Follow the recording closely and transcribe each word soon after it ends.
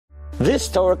This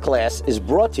Torah class is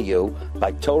brought to you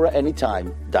by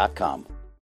TorahAnytime.com.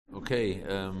 Okay,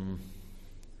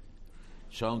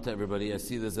 shalom to everybody. I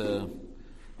see there's a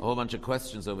whole bunch of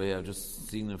questions over here. I've just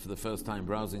seen them for the first time,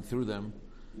 browsing through them.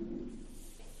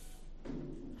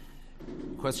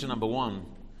 Question number 1,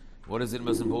 what is it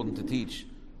most important to teach?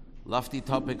 Lofty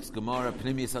topics, Gemara,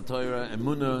 Pnimius HaTorah,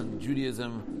 Emunah,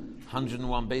 Judaism,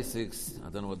 101 basics. I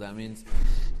don't know what that means,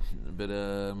 but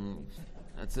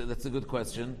that's a good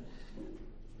question.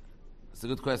 It's a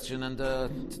good question, and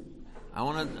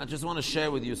I just want to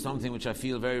share with you something which I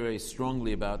feel very, very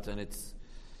strongly about, and it's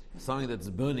something that's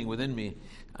burning within me,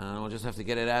 and I'll just have to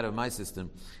get it out of my system.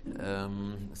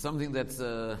 Something that's,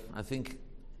 I think,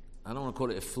 I don't want to call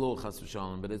it a flaw, chas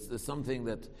v'shalom, but it's something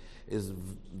that is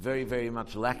very, very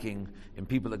much lacking in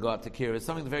people that go out to Kira. It's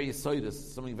something very yesodus,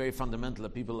 something very fundamental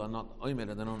that people are not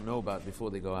oimed and they don't know about before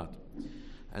they go out.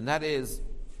 And that is,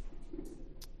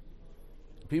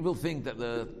 people think that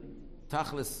the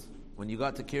tachlis, when you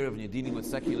got to Kiruv and you're dealing with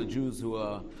secular Jews who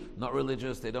are not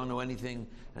religious, they don't know anything,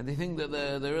 and they think that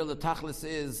the real tachlis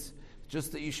is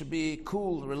just that you should be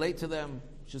cool, relate to them,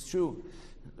 which is true.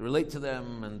 Relate to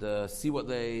them and see what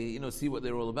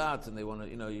they're all about, and they want to,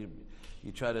 you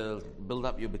try to build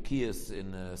up your bekias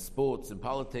in sports and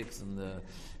politics, and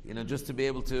just to be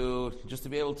able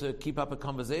to keep up a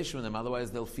conversation with them. Otherwise,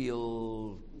 they'll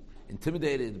feel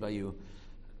intimidated by you.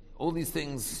 All these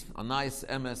things are nice,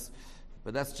 MS.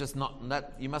 But that's just not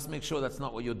that. You must make sure that's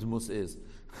not what your demus is.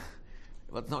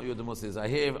 That's not what your demus is. I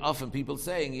hear often people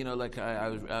saying,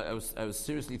 I was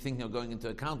seriously thinking of going into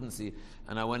accountancy,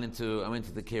 and I went into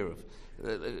the Kiruv.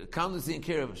 Accountancy in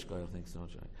Kiruv, thanks so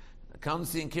much.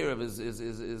 Accountancy in Kiruv is a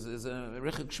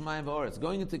richik shmayim v'oretz.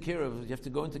 Going into Kiruv, you have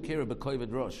to go into Kiruv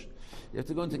b'koived rosh. You have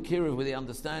to go into Kiruv with the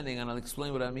understanding, and I'll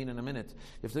explain what I mean in a minute.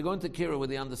 You have to go into Kiruv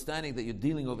with the understanding that you're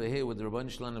dealing over here with the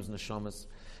Rabban Shlomo's neshamas,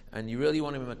 and you really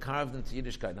want to be makarved into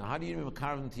Yiddishkeit. Now, how do you be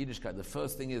makarved into Yiddishkeit? The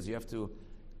first thing is you have to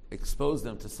expose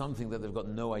them to something that they've got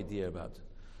no idea about.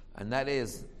 And that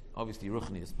is, obviously,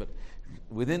 Ruchnius, but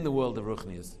within the world of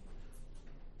Ruchnius,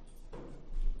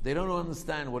 they don't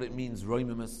understand what it means,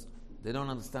 Roimimus. They don't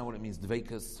understand what it means,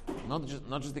 Dveikus.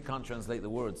 Not just they can't translate the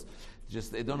words,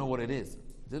 just they don't know what it is.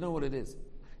 They don't know what it is.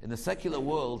 In the secular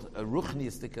world, a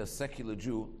Ruchniistic, a secular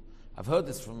Jew, I've heard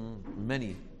this from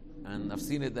many, and I've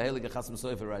seen it, the Heilige Chasam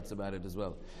Sofer writes about it as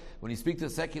well. When you speak to a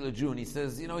secular Jew and he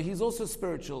says, he's also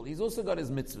spiritual, he's also got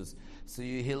his mitzvahs. So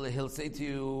he'll say to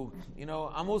you,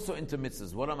 I'm also into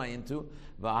mitzvahs. What am I into?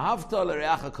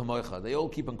 They all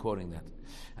keep on quoting that.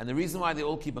 And the reason why they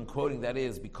all keep on quoting that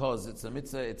is because it's a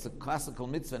mitzvah, it's a classical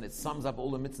mitzvah, and it sums up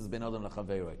all the mitzvahs ben adam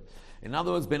l'chaveroi. In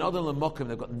other words, ben adam l'mokim,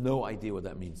 they've got no idea what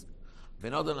that means.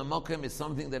 Ben adam l'mokim is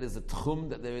something that is a tchum,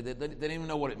 that they don't even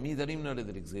know what it means, they don't even know that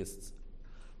it exists.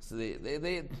 So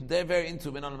they're very into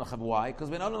Ben Adam L'Chaver. Why?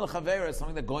 Because Ben Adam L'Chaver is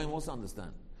something that Goyim also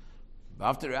understand.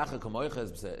 After Re'acha Kamoicha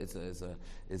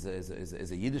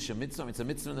is a Yiddish mitzvah. It's a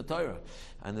mitzvah in the Torah,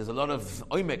 and there's a lot of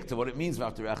oimek to what it means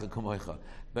After Re'acha Kamoicha.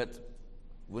 But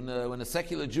when a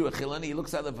secular Jew, a Chilani, he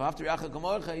looks at the After Re'acha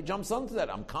Kamoicha, he jumps onto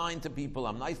that. I'm kind to people.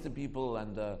 I'm nice to people,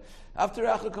 and After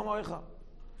Re'acha Kamoicha.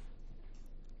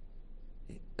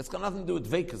 It's got nothing to do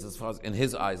with Dveikus as far as, in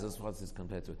his eyes, as far as it's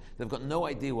compared to it. They've got no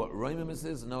idea what Roimimus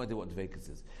is, no idea what Dveikus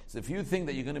is. So if you think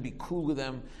that you're going to be cool with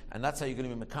them, and that's how you're going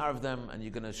to be makar of them, and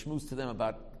you're going to schmooze to them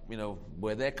about,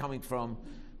 where they're coming from,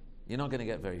 you're not going to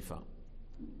get very far.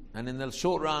 And in the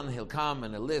short run, he'll come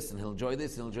and he'll listen, he'll enjoy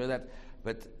this, he'll enjoy that,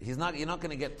 but you're not going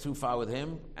to get too far with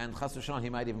him, and chas v'shalom, he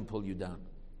might even pull you down.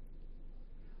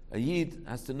 A Yid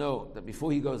has to know that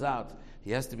before he goes out,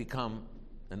 he has to become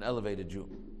an elevated Jew.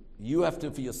 You have to,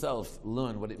 for yourself,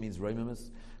 learn what it means Roimimus,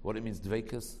 what it means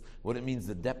Dveikus, what it means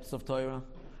the depths of Torah,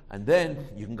 and then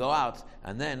you can go out,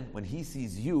 and then when he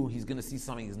sees you, he's going to see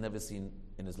something he's never seen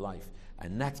in his life,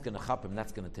 and that's going to chap him,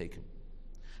 that's going to take him.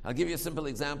 I'll give you a simple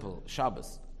example,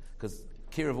 Shabbos, because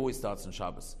Kiruv always starts on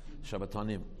Shabbos,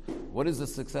 Shabbatonim. What is a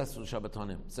successful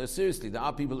Shabbatonim? So seriously, there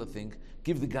are people that think,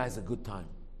 give the guys a good time.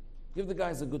 Give the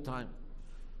guys a good time.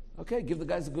 Okay, give the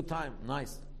guys a good time,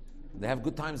 nice. They have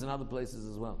good times in other places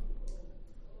as well.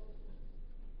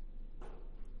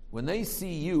 When they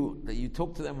see you, that you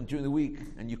talk to them during the week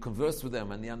and you converse with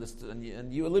them and they understand,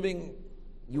 and you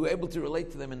were able to relate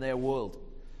to them in their world,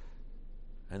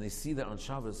 and they see that on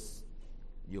Shabbos,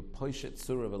 you're poishet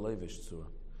surah v'leivish surah.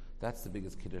 That's the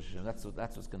biggest kiddush, and that's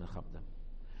what's going to chap them.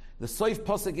 The soif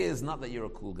pasuk is not that you're a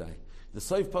cool guy. The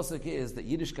soif pasuk is that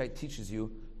Yiddishkeit teaches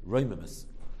you roimimus.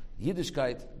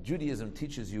 Yiddishkeit, Judaism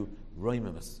teaches you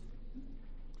roimimus.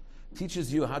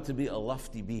 Teaches you how to be a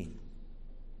lofty being.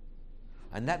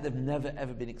 And that they've never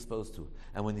ever been exposed to.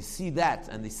 And when they see that,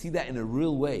 and they see that in a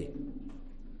real way,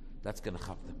 that's going to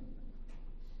chap them.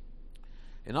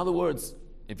 In other words,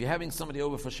 if you're having somebody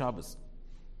over for Shabbos,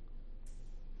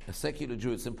 a secular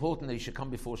Jew, it's important that he should come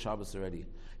before Shabbos already.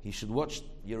 He should watch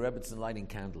your Rebbetzin lighting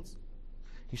candles.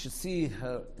 He should see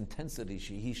her intensity.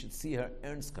 He should see her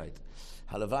ernstkeit.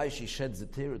 Halavai, she sheds a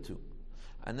tear or two.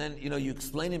 And then, you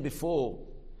explain him before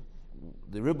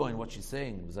the Rebbein what she's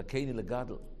saying. Zakeni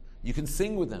legadol. You can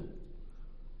sing with them.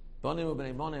 Bonim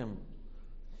u'bnei bonim.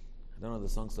 I don't know the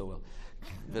song so well.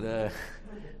 But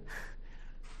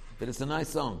it's a nice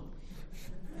song.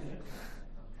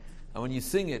 And when you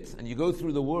sing it and you go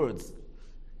through the words,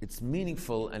 it's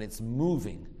meaningful and it's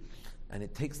moving. And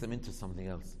it takes them into something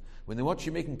else. When they watch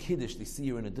you making Kiddush, they see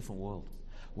you're in a different world.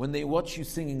 When they watch you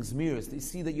singing Zmiris, they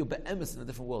see that you're be'emes in a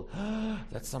different world.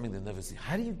 That's something they'll never see.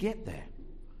 How do you get there?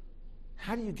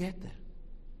 How do you get there?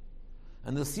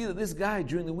 And they'll see that this guy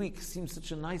during the week seems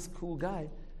such a nice, cool guy.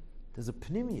 There's a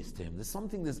panemius to him. There's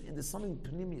something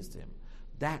panemius to him.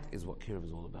 That is what Kiruv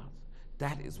is all about.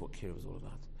 That is what Kiruv is all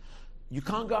about. You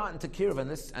can't go out into Kiruv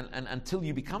and until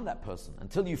you become that person,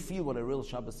 until you feel what a real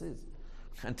Shabbos is,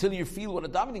 until you feel what a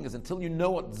davening is, until you know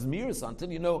what Zmiris are, until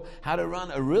you know how to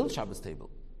run a real Shabbos table.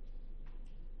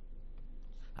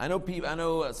 I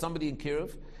know somebody in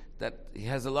Kiruv that he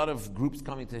has a lot of groups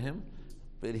coming to him,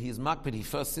 but he's makpid. He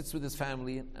first sits with his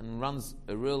family and runs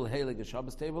a real heilige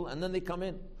Shabbos table, and then they come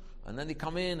in. And then they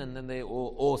come in, and then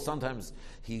or sometimes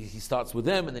he starts with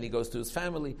them, and then he goes to his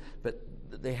family. But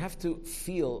they have to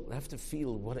feel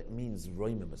what it means,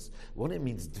 roimimus, what it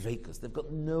means, dveikus. They've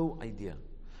got no idea.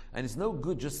 And it's no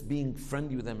good just being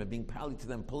friendly with them and being pally to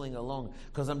them, pulling along,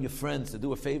 because I'm your friend, so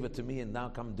do a favor to me, and now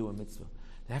come and do a mitzvah.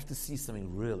 They have to see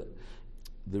something real.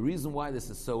 The reason why this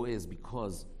is so is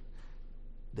because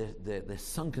they're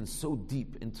sunken so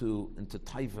deep into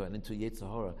taiva and into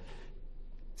Yetzer Hara.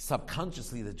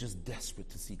 Subconsciously, they're just desperate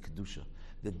to see Kedusha.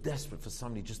 They're desperate for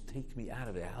somebody, just take me out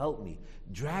of there, help me,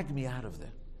 drag me out of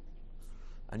there.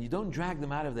 And you don't drag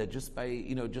them out of there just by,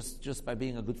 just by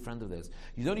being a good friend of theirs.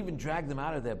 You don't even drag them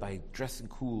out of there by dressing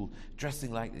cool,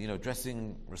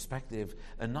 dressing respective.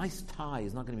 A nice tie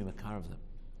is not going to be makar of them.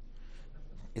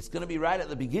 It's going to be right at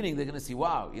the beginning, they're going to see,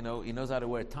 wow, he knows how to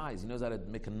wear ties, he knows how to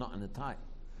make a knot in a tie.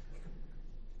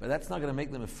 But that's not going to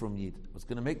make them a frum yid. What's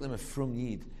going to make them a frum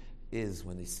yid is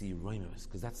when they see roimimus,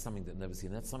 because that's something they've never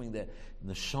seen. That's something that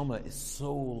neshama is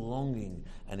so longing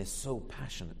and is so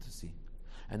passionate to see.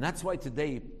 And that's why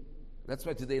today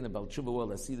in the Baal Tshuva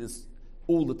world, I see this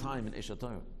all the time in Eshet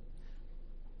Torah.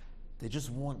 They just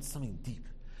want something deep.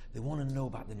 They want to know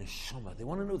about the neshama. They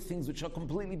want to know things which are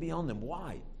completely beyond them.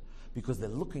 Why? Because they're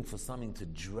looking for something to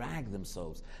drag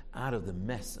themselves out of the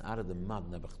mess, out of the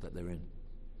mud that they're in.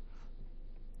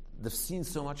 They've seen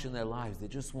so much in their lives. They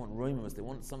just want roimimus. They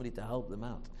want somebody to help them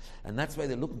out. And that's why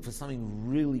they're looking for something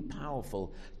really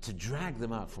powerful to drag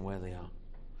them out from where they are.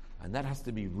 And that has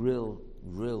to be real,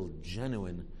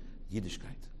 genuine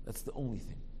Yiddishkeit. That's the only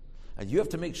thing. And you have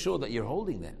to make sure that you're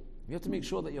holding that. You have to make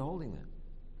sure that you're holding that.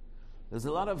 There's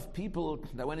a lot of people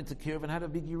that went into Kiruv and had a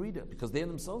big Yerida because they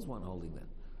themselves weren't holding that.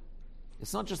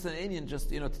 It's not just an Indian,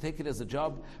 to take it as a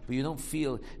job, but you don't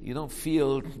feel the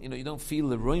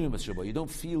roimim Shabbat. You don't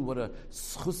feel what a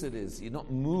schus it is. You're not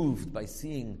moved by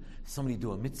seeing somebody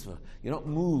do a mitzvah. You're not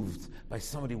moved by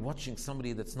somebody watching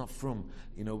somebody that's not from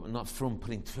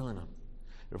putting tefillin on.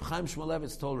 Reb Chaim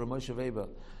Shmulevitz told Rav Moshe Weber,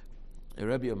 a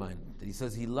Rebbe of mine, that he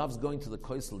says he loves going to the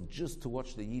Koisel just to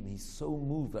watch the Yidden. He's so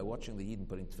moved by watching the Yidden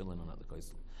putting tefillin on at the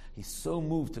Koisel. He's so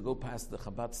moved to go past the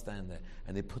Chabad stand there,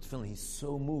 and they put tefillin. He's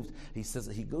so moved. He says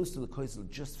that he goes to the Koisel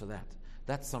just for that.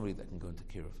 That's somebody that can go into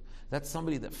Kiruv. That's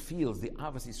somebody that feels the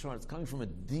Avos Yisrael. It's coming from a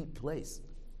deep place.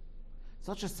 It's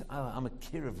not just, I'm a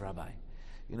Kiruv rabbi.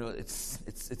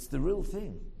 It's the real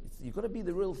thing. You've got to be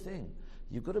the real thing.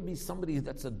 You've got to be somebody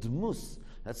that's a dmus.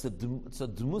 It's a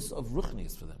dmus of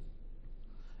ruchnius for them.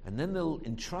 And then they'll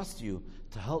entrust you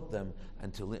to help them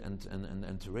and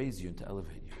to raise you and to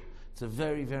elevate you. It's a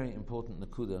very, very important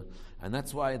nakuda, and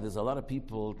that's why there's a lot of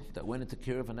people that went into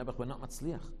Kiruv and Nebuch were not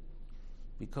matzliach,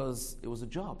 because it was a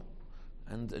job,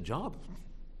 and a job.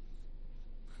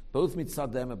 Both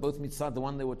mitzad them and both mitzad the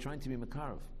one they were trying to be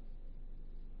makarev.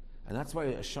 And that's why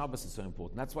a Shabbos is so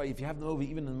important. That's why if you have them over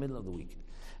even in the middle of the week,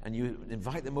 and you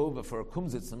invite them over for a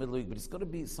kumzitz in the middle of the week, but it's got to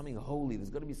be something holy. There's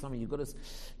got to be something, you got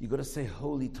to say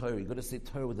holy Torah. You got to say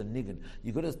Torah with a niggin.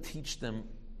 You got to teach them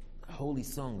holy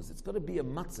songs. It's got to be a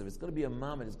matzav. It's got to be a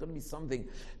mammon. It's got to be something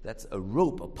that's a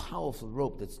rope, a powerful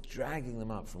rope that's dragging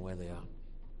them out from where they are.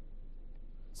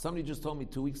 Somebody just told me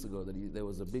 2 weeks ago that there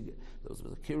was a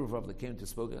Kiruv Rav that came to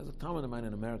spoke. There's a common of mine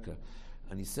in America,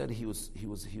 and he said he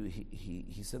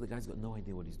said the guy's got no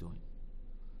idea what he's doing.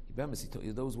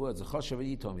 Those words, the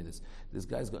Choshev told me this. This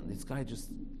guy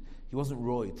he wasn't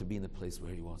roy to be in the place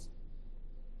where he was.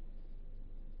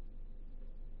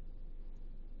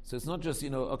 So it's not just,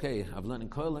 okay, I've learned in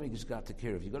Koil, let me just go to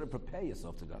Kirov. You've got to prepare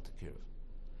yourself to go to Kirov.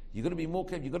 You've got to be more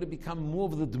careful. You've got to become more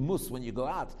of the Demus when you go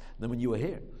out than when you were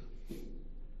here.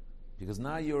 Because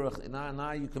now you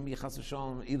can be Chas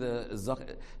v'Shalom either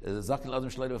Zakin Adam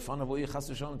Shleiter Fanav or you Chas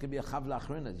v'Shalom can be a Chav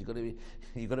L'Achrinet.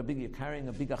 You're carrying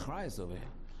a big achrayus over here.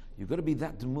 You've got to be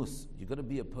that Demus. You've got to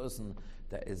be a person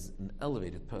that is an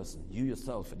elevated person, you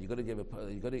yourself, and you've got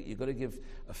to give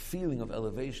a feeling of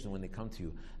elevation when they come to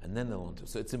you, and then they'll want to.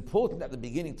 So it's important at the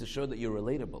beginning to show that you're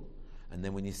relatable. And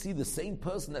then when you see the same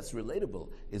person that's relatable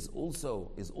is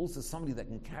also somebody that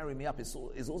can carry me up, is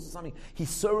also something, he's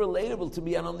so relatable to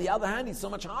me, and on the other hand, he's so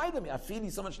much higher than me. I feel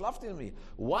he's so much loftier than me.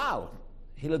 Wow.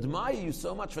 He'll admire you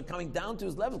so much for coming down to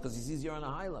his level because he sees you're on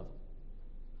a high level.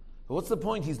 But what's the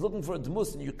point? He's looking for a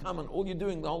dmus, and you come, and all you're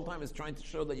doing the whole time is trying to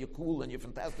show that you're cool and you're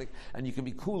fantastic, and you can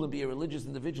be cool and be a religious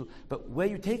individual. But where are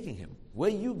you taking him? Where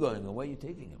are you going, and where are you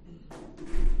taking him?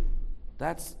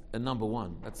 That's a number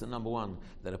one. That's a number one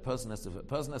that a person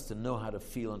has to know how to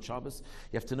feel on Shabbos.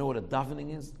 You have to know what a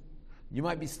davening is. You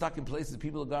might be stuck in places,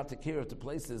 people go out to Kirov, to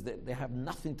places that they have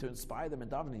nothing to inspire them in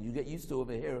davening. You get used to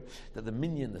over here that the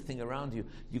minyan, the thing around you,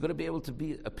 you've got to be able to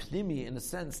be a pnimi in a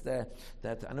sense that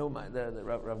I know the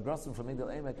Rav Grosson from Migdal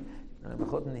Emek,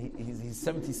 he's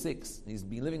 76. He's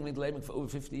been living in Migdal Emek for over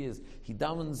 50 years. He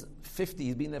davens 50,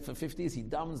 he's been there for 50 years. He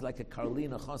davens like a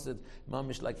Karlin, a Chassid,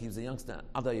 mamish like he was a youngster.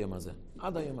 Ada Yom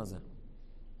Hazeh.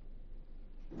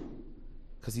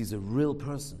 Because he's a real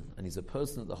person, and he's a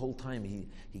person that the whole time he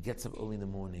gets up early in the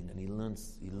morning and he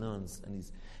learns, and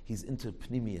he's into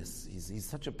pnimius. He's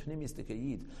such a pnimiistic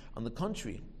yid. On the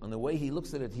contrary, on the way he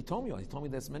looks at it, he told me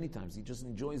this many times. He just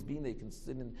enjoys being there. He can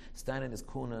stand in his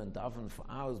corner and daven for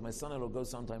hours. My son-in-law goes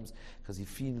sometimes because he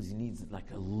feels he needs like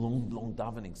a long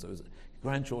davening. So his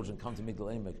grandchildren come to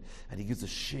Migdal Emek, and he gives a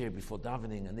share before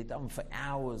davening, and they daven for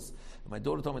hours. And my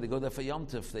daughter told me they go there for Yom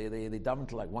Tov. They daven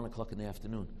till like 1 o'clock in the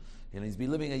afternoon. He's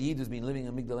been living, a Yid who's been living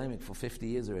in Migdal Emek for 50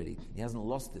 years already. He hasn't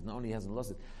lost it. Not only hasn't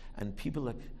lost it, and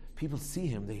people see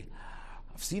him.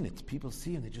 I've seen it. People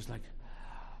see him. They're just like,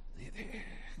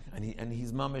 and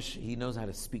he's mamish. He knows how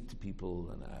to speak to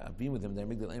people. And I've been with him there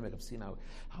in Migdal Emek. I've seen how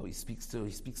he speaks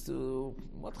to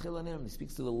what chilanim. He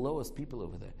speaks to the lowest people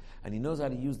over there, and he knows how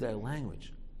to use their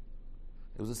language.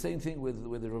 It was the same thing with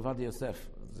the Ravad Yosef,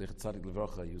 Zechat Tzadik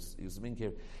Levracha. He was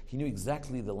Minkir. He knew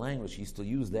exactly the language. He used to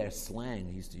use their slang.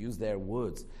 He used to use their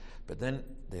words. But then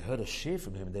they heard a share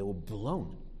from him, and they were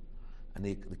blown. And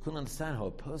they couldn't understand how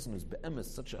a person who's be'emes,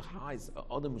 such a high,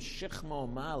 Adam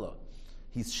Shechma Mala,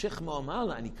 he's Shechma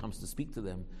Mala, and he comes to speak to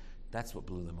them. That's what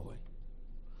blew them away.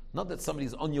 Not that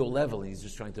somebody's on your level and he's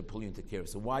just trying to pull you into care.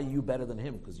 So why are you better than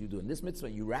him? Because you do in this mitzvah,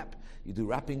 you do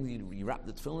rapping, you rap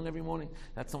the tefillin every morning.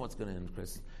 That's not what's going to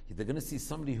increase. They're going to see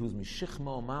somebody who's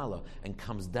mishichma mala and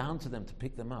comes down to them to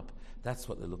pick them up. That's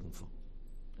what they're looking for.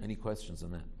 Any questions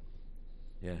on that?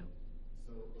 Yeah.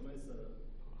 So when I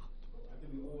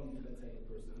think we all want to be that type of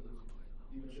person,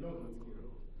 even if you don't want to get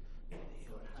over.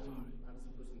 So how does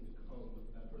the person become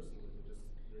that person when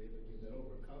you're able to give that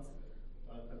over constantly?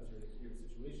 A lot of times you're in a weird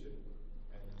situation,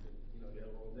 and you have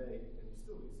a long day, and you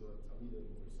still Talmidim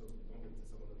or some bumping into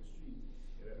someone on the street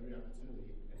at every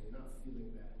opportunity, and you're not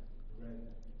feeling that red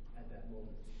at that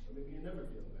moment, or maybe you're never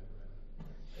feeling that red.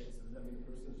 Right? So does that mean the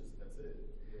person is just that's it?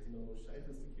 There's no shaykhs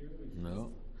to cure.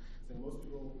 No. So most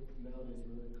people nowadays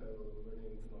we're learning Kaido, we're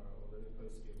learning tomorrow, we're learning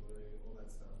postscape, we're learning all that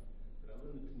stuff. But I'm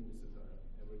learning the Pneumis of time,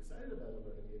 and we're excited about the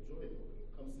learning, we enjoy it. But when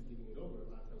it comes to giving it over, a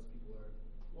lot of times people are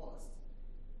lost.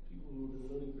 People who have been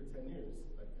learning for 10 years,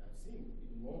 like I've seen,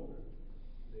 even longer,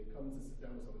 they come to sit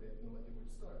down with somebody, they have no idea where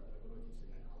to start. Like, what do I teach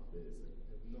them? How it is? Like,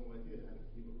 they have no idea how to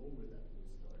give over that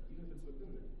Pneumis start, even if it's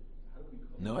within it. How do we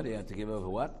come? No idea how to give over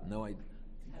what? No idea.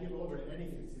 To give over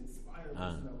anything, to inspire a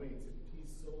person that way, to be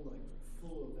so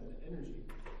full of that energy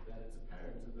that it's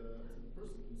apparent to the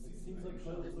person who sees. It seems like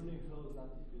learning Kol is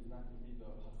not going to be the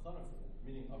hachana for them.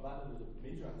 Meaning, Avada is a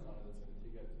major hachana that's going to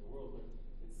take out to the world, but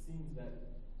it seems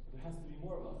that there has to be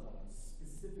more of a hachana.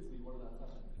 Specifically, what are the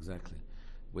hachana? Exactly.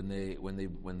 When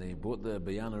they brought the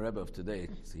Bayana Rebbe of today,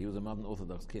 so he was a modern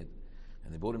Orthodox kid,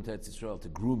 and they brought him to Eretz Yisrael to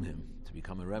groom him to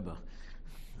become a Rebbe.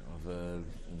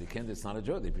 It's not a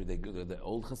joke. The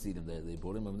old Hasidim, they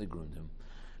brought him and they groomed him,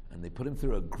 and they put him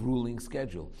through a grueling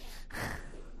schedule.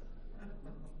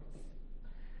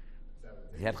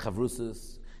 He had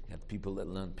chavrusas. He had people that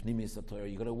learned pnimis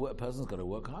Torah. A person's got to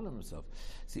work hard on himself.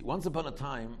 See, once upon a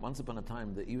time,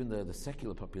 even the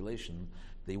secular population,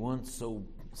 they weren't so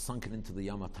sunken into the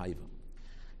Yom HaTaiva.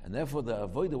 And therefore the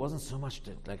avodah wasn't so much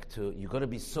you got to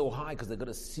be so high because they've got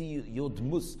to see your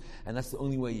dmus, and that's the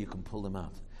only way you can pull them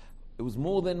out. It was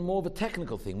more of a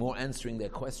technical thing, more answering their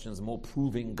questions, more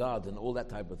proving God and all that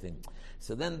type of thing.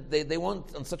 So then they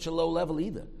weren't on such a low level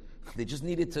either. They just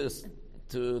needed to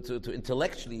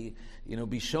intellectually,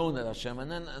 be shown that Hashem,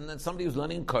 and then somebody who's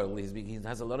learning Koil, he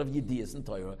has a lot of Yediyas in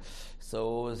Torah,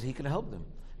 so he can help them.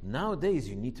 Nowadays,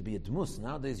 you need to be a dmus.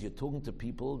 Nowadays, you're talking to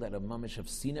people that have mamish have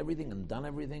seen everything and done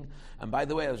everything. And by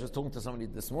the way, I was just talking to somebody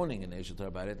this morning in Eisha Torah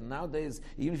about it. And nowadays,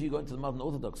 even if you go into the modern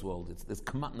Orthodox world, there's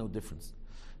kamat no difference.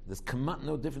 There's kamat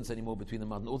no difference anymore between the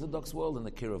modern Orthodox world and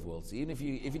the Kiruv world. So even if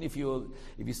you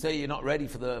say you're not ready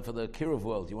for the Kiruv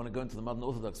world, you want to go into the modern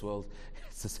Orthodox world,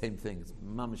 it's the same thing. It's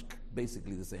mamish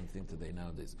basically the same thing today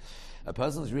nowadays. A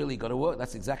person's really got to work.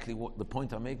 That's exactly what the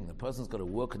point I'm making. The person's got to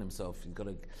work on himself. He's got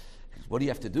to. What do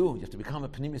you have to do? You have to become a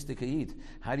pneumistic Yid.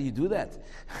 How do you do that?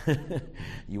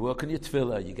 You work on your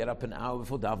tefillah. You get up an hour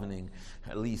before davening,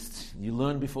 at least. You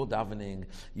learn before davening.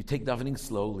 You take davening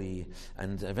slowly,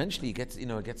 and eventually it gets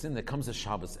in. There comes a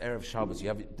Shabbos, Erev Shabbos. You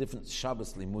have different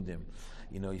Shabbos limudim.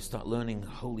 You start learning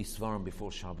holy svarim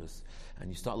before Shabbos, and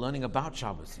you start learning about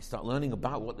Shabbos. You start learning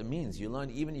about what it means. You learn,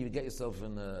 even you get yourself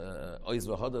in Oiz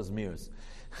V'Hodas mirrors,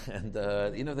 and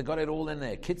they got it all in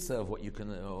there. Kitzah of what you can,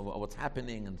 what's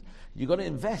happening, and you got to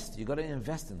invest. You got to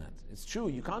invest in that. It's true.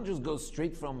 You can't just go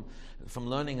straight from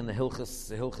learning in the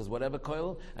Hilchas whatever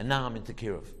Koil, and now I'm into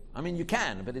Kiruv. I mean, you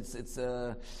can, but it's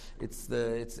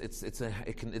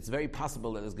very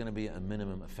possible that there's going to be a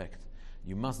minimum effect.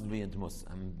 You must be a dmus,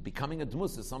 and becoming a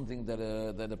dmus is something that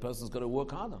a person's got to work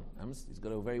hard on. He's got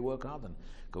to work hard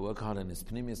on his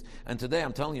pnimius. And today,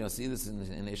 I'm telling you, I see this in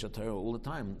Eisha Torah all the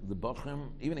time. The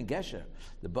Bachrim, even in Gesher,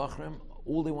 the Bachrim,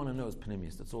 all they want to know is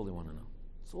pnimius. That's all they want to know.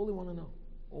 That's all they want to know.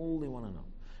 All they want to know.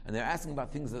 And they're asking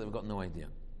about things that they've got no idea.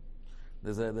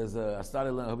 I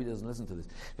started learning. I hope he doesn't listen to this,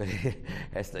 but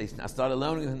I started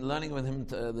learning with him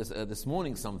this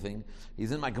morning something.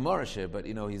 He's in my Gemara share, but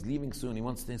he's leaving soon. He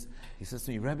wants this. He says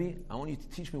to me, Rebbe, I want you to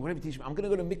teach me whatever you teach me. I'm going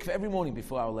to go to mikveh every morning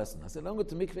before our lesson. I said, don't go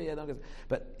to mikveh yet.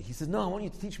 But he says, no, I want you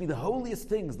to teach me the holiest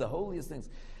things. The holiest things.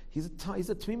 He's a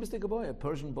Tmimistic boy, a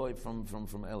Persian boy from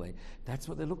LA. That's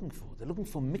what they're looking for. They're looking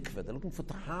for mikveh. They're looking for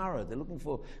tahara. They're looking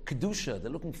for kedusha.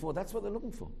 That's what they're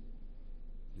looking for.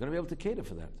 You've got to be able to cater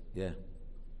for that. Yeah.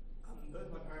 Both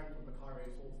my parents were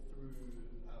Makaris all through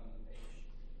Aish.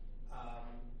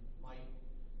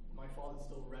 My father's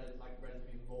still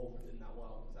relatively involved in that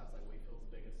world because that's what he feels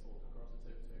the biggest sort of across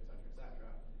the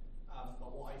etc. But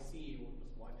what I see,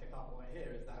 what I pick up, what I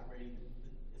hear is that really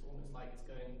it's almost like it's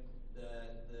going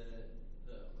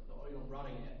the oil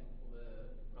running it, or the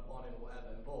rabbanim or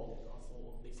whatever involved are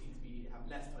sort of, they seem to have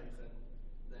less tochen,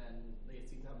 then they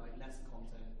seem to have less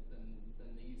content than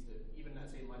they used to. Even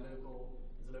let's say my local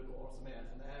Or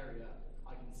Sameach in the area,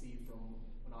 I can see from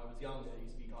when I was younger, it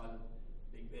used to be guys with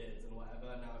big beards and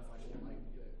whatever. Now it's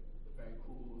very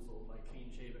cool, sort of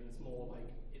clean shaven. It's more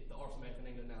the Or Sameach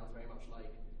in England now is very much more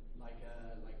like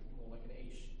an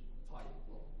Aish type.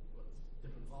 Well, it's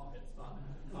different markets, but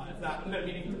it's that. No,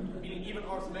 meaning even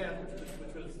Or Sameach,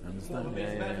 which was more of a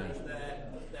mixed message.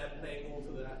 They're playing more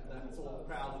to that sort of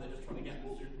crowd, and they're just trying to get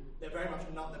them through. They're very much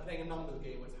they're playing a numbers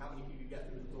game, which how many people you get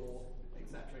through the door.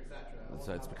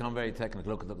 So it's become very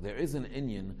technical. Look, there is an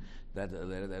Inyan that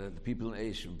the people in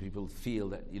Asia, people feel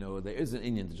that there is an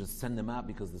Inyan to just send them out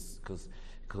because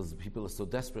people are so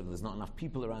desperate and there's not enough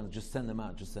people around. Just send them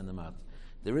out.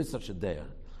 There is such a daya.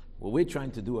 What we're trying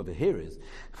to do over here is,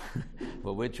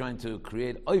 we're trying to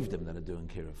create oivdim that are doing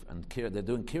kiruv, and they're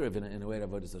doing kiruv in a way of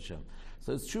avodas Hashem.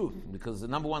 So it's true, because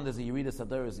number one, there's a Yerida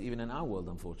Sadaris even in our world,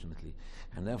 unfortunately,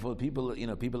 and therefore people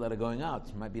that are going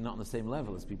out might be not on the same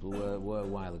level as people were a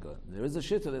while ago. There is a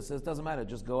shitta that says doesn't matter,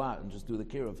 just go out and just do the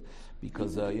kiruv,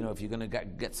 because if you're going to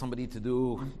get somebody to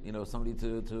do, somebody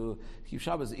to keep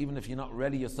Shabbos, even if you're not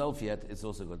ready yourself yet, it's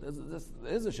also good.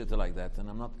 There's a shitta like that, and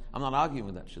I'm not arguing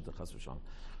with that shitta, chas v'shalom.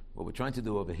 What we're trying to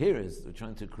do over here is we're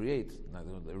trying to create.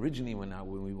 Originally, when I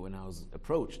was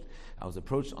approached on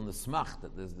the smach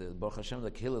that there's the Baruch Hashem,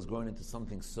 the Kehillah has grown into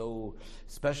something so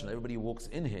special. Everybody walks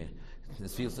in here,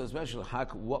 this feels so special.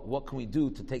 What can we do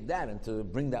to take that and to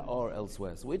bring that or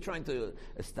elsewhere? So we're trying to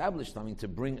establish something to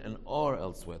bring an or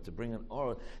elsewhere, to bring an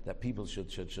or that people should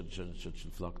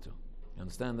flock to. You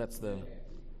understand?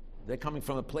 They're coming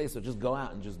from a place of just go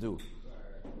out and just do.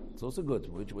 It's also good.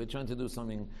 We're trying to do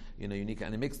something unique,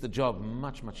 and it makes the job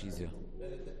much, much easier.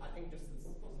 I think just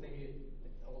maybe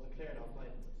I wasn't clear enough.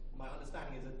 My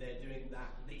understanding is that they're doing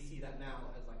that. They see that now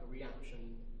as a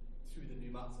reaction to the new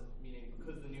matzah, meaning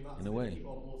because the new matzah. In a way. Keep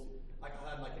on more, I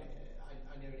heard I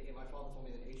know my father told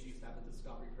me that Aish used to have a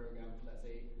discovery program for let's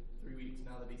say 3 weeks,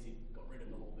 now they basically got rid of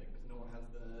the whole thing because no one has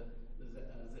the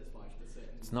Zitzfleisch to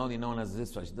sit. It's not only known as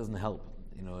Zitzfleisch, it doesn't help.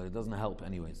 It doesn't help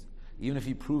anyways. Even if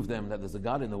you prove them that there's a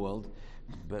God in the world,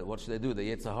 but what should they do? The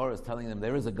Yetzer Hara is telling them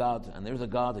there is a God, and there's a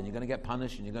God, and you're going to get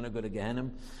punished, and you're going to go to Gehenna.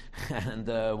 And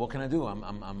what can I do?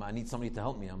 I need somebody to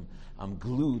help me. I'm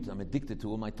glued. I'm addicted to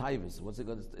all my taivas. What's it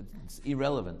got? It's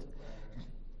irrelevant.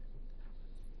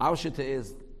 Our shitta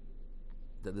is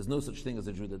that there's no such thing as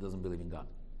a Jew that doesn't believe in God.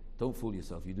 Don't fool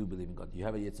yourself. You do believe in God. You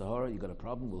have a Yetzer Hara, you got a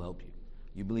problem, we'll help you.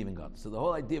 You believe in God. So the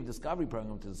whole idea of discovery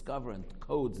program to discover and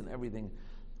codes and everything.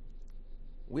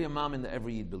 We are mamin that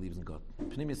every Yid believes in God.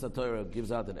 Pnimius HaTorah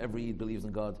gives out that every Yid believes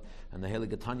in God, and the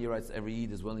Heilige Tanya writes every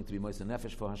Yid is willing to be Moiseh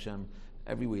Nefesh for Hashem.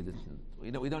 Every Yid,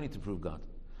 we don't need to prove God.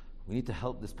 We need to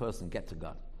help this person get to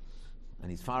God.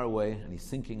 And he's far away, and he's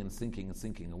sinking and sinking and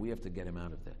sinking, and we have to get him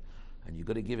out of there. And you've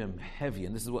got to give him heavy.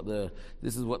 And this is what the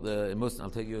most. I'll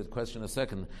take your question in a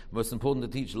second. Most important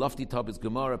to teach. Lofty topics.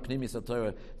 Gemara, Pnimius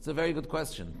HaTorah. It's a very good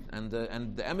question. And the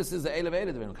emes is the Eilev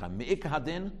Eilev. Me'ik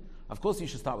hadin. Of course, you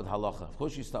should start with halacha. Of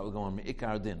course, you start with going Me'ik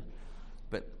hadin.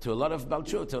 But to a lot of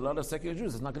Balchur, to a lot of secular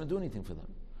Jews, it's not going to do anything for them.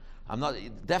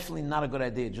 Definitely not a good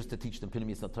idea just to teach them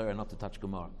Pnimius HaTorah, not to touch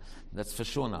Gemara. That's for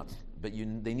sure not. But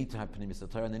they need to have Pnimius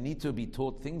HaTorah, and they need to be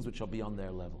taught things which are beyond their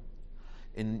level.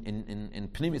 In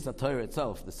Pnimius HaTorah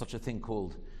itself, there's such a thing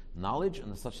called knowledge, and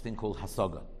there's such a thing called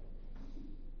hasaga.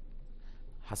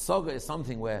 Hasaga is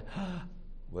something where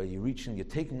you're reaching, you're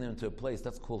taking them to a place.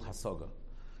 That's called hasaga.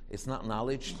 It's not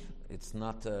knowledge. It's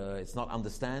not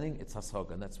understanding. It's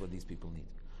hasaga, and that's what these people need.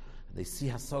 They see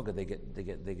hasaga. They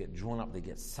get drawn up. They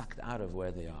get sucked out of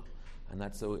where they are. And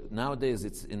that's so nowadays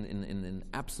it's in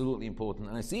absolutely important,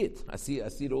 and I see it. I see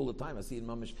it all the time. I see it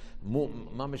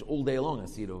mamish all day long. I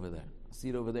see it over there. I see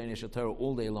it over there in Yeshet Torah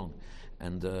all day long.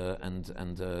 And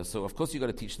so of course you got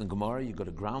to teach them Gemara. You got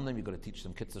to ground them. You got to teach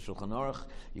them Kitzur Shulchan Aruch.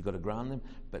 You got to ground them.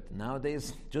 But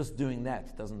nowadays, just doing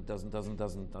that doesn't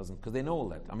because they know all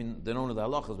that. I mean, they don't know the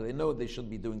halachas, but they know they should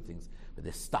be doing things, but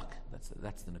they're stuck.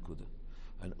 That's the nakuda,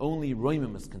 and only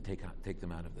roimimus can take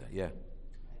them out of there. Yeah.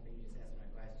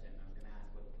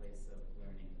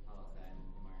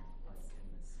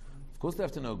 Of course they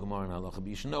have to know Gemara and Halacha, but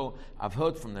you should know, I've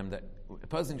heard from them that a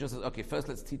person just says, okay, first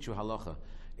let's teach you Halacha.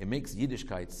 It makes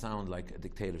Yiddishkeit sound like a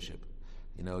dictatorship.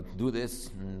 Do this,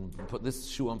 and put this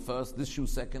shoe on first, this shoe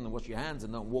second, and wash your hands,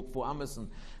 and don't walk 4 amas,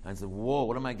 and say, whoa,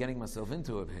 what am I getting myself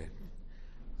into over here?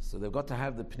 So they've got to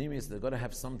have the pnimius, they've got to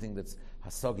have something that's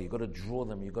hasagi, you've got to draw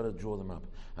them up.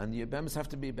 And the be'emes have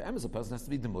to be, be'emes, a person has to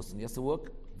be the Muslim, he has to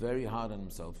work very hard on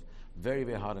himself, very,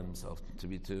 very hard on himself to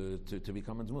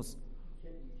become a Muslim.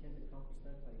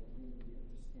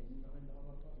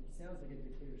 Sounds like a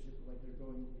dictatorship, like they're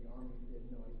going to the army, they have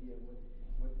no idea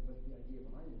what the idea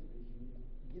behind it is. But if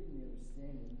you give them the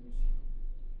understanding, which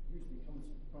usually comes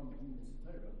from Pnimius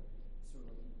HaTorah, sort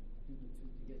of like do the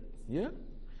two together. Yeah.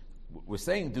 We're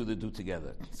saying do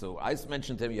together. So I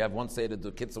mentioned to him, you have one say to do,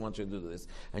 kids want you to do this.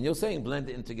 And you're saying blend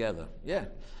it in together. Yeah.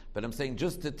 But I'm saying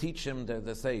just to teach him,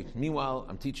 they say, meanwhile,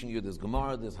 I'm teaching you there's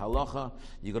Gemara, there's Halacha,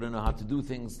 you got to know how to do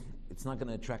things. It's not going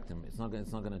to attract him. It's not going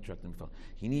to attract him.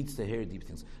 He needs to hear deep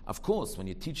things. Of course, when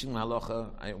you're teaching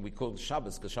Halacha, we call it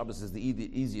Shabbos, because Shabbos is the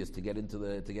easiest to get into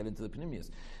the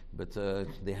Pnimius. But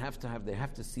they have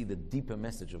to see the deeper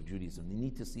message of Judaism. They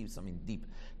need to see something deep,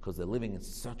 because they're living in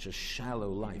such a shallow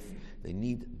life. They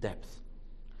need depth.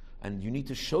 And you need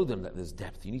to show them that there's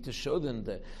depth. You need to show them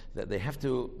that they have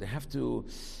to.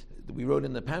 We wrote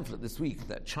in the pamphlet this week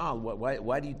that child.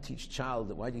 Why do you teach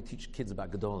kids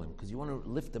about Gedolim? Because you want to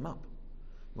lift them up.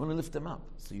 You want to lift them up.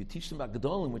 So you teach them about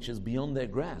Gedolim, which is beyond their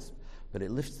grasp, but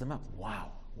it lifts them up.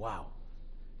 Wow.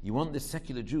 You want this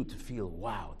secular Jew to feel,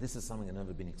 wow, this is something I've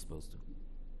never been exposed to.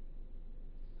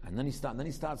 And then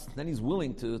he's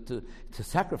willing to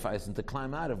sacrifice and to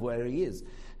climb out of where he is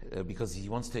because he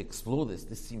wants to explore this.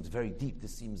 This seems very deep.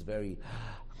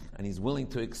 And he's willing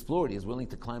to explore it. He's willing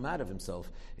to climb out of himself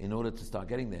in order to start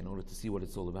getting there, in order to see what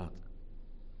it's all about.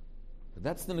 But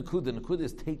that's the Nakud. The Nakud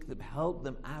is help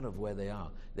them out of where they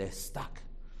are. They're stuck.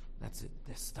 That's it.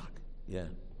 They're stuck. Yeah.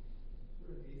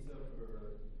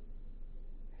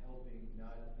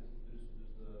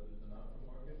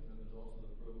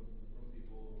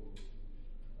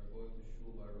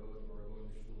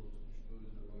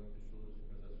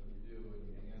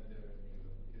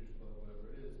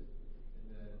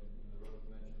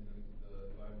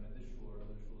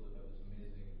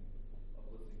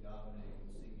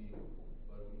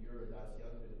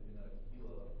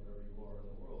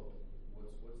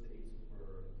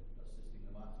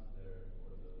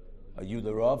 Are you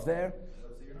the Rav there? So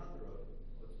you're not the Rav.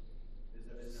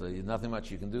 So nothing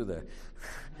much you can do there.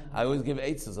 I always give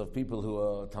eitzes of people who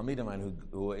are Talmid of mine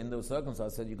who are in those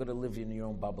circumstances. I said, you've got to live in your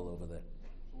own bubble over there.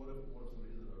 So what if somebody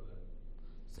isn't over there?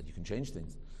 I said, you can change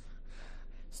things.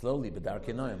 Slowly, but dark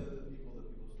People they complain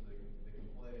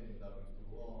that it's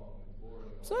too long, it's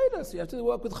boring. So you have to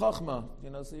work with chachma,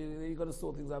 so you got to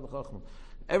sort things out with chachma.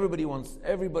 Everybody wants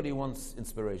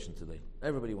inspiration today.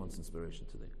 Everybody wants inspiration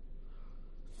today.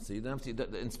 So you don't have to.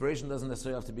 The inspiration doesn't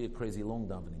necessarily have to be a crazy long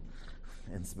davening.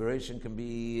 Inspiration can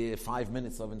be 5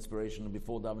 minutes of inspiration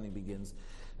before davening begins,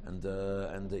 and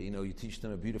you teach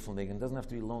them a beautiful thing. It doesn't have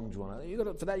to be long drawn out.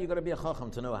 For that you got to be a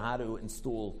chacham to know how to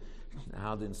install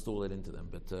it into them.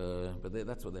 But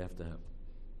that's what they have to have.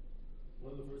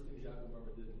 One of the first things Yaakov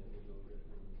Marmor did in the Angel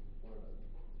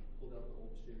pulled out the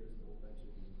old chairs and old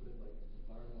benches and put in like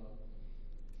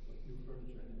new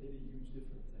furniture, and it made a huge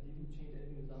difference. And he didn't change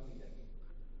anything that's nothing yet.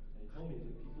 And he told me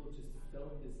that people just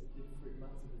felt this different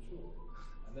massive control.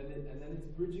 And then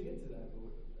it's bridging into that.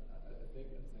 But I think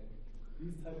I'm saying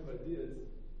these type of ideas,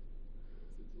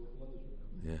 it's worth wonders.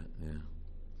 Yeah.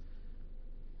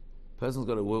 A person's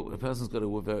got to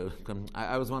work.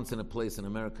 I was once in a place in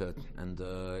America, and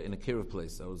in a kiruv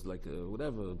place. I was like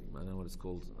whatever, I don't know what it's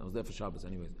called. I was there for Shabbos,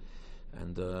 anyways.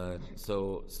 And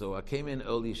so I came in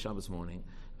early Shabbos morning,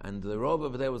 and the Rav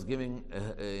over there was giving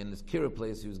in this kiruv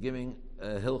place. He was giving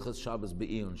Hilchas Shabbos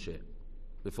Be'iyun Sheh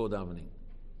before davening.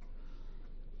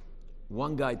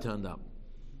 One guy turned up,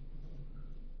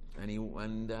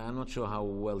 and I'm not sure how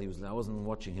well he was. I wasn't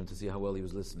watching him to see how well he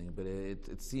was listening, but it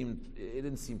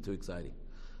didn't seem too exciting.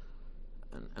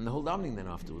 And the whole davening then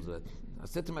afterwards, I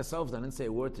said to myself, I didn't say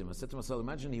a word to him. I said to myself,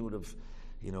 imagine he needs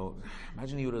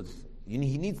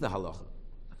the halacha.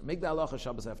 Make the halacha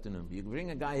Shabbos afternoon. You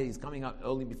bring a guy, he's coming out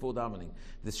early before davening.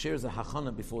 This share is a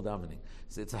hachana before davening.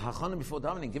 So it's a hachana before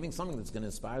davening, giving something that's going to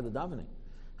inspire the davening.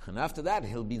 And after that,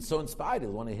 he'll be so inspired,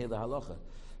 he'll want to hear the halacha.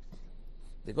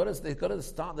 They've got to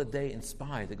start the day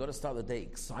inspired. They've got to start the day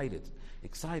excited.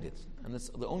 And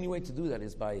the only way to do that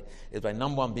is by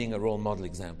number one, being a role model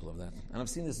example of that. And I've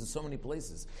seen this in so many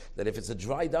places, that if it's a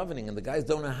dry davening and the guys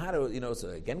don't know how to, so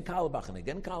again Kalabach and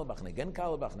again Kalabach and again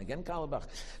Kalabach and again Kalabach,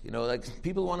 like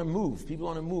people want to move,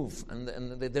 and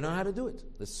they don't know how to do it.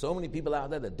 There's so many people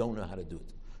out there that don't know how to do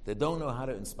it. They don't know how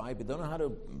to inspire people. They don't know how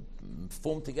to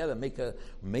form together, make an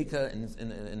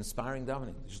inspiring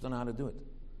davening. They just don't know how to do it.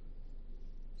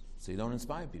 So you don't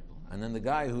inspire people. And then the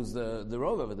guy who's the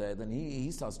Rav over there, then he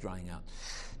starts drying out.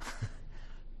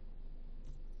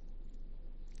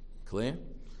 Clear?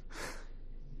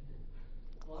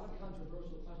 A lot of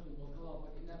controversial questions will come up,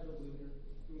 like inevitably when you're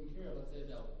doing care, let's say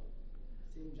about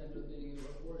same-gender thing,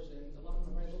 abortion. A lot of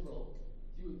them are very liberal.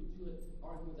 Do you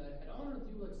argue with that head-on, or do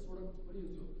you what do you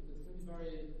do? Because it's going to be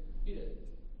very heated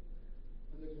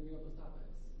when they're bringing up those topics.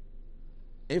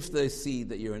 If they see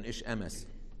that you're an ish emes,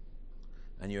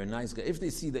 and you're a nice guy, if they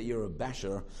see that you're a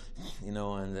basher, and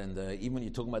even when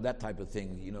you're talking about that type of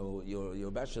thing, you're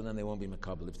a basher, then they won't be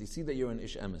makabel. If they see that you're an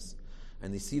ish emes,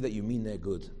 and they see that you mean their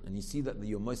good, and you see that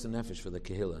you're moisa nefesh for the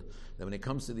kehillah, then when it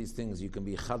comes to these things, you can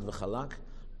be chad v'chalak,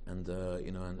 and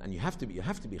you have to be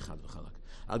chad v'chalak.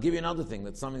 I'll give you another thing.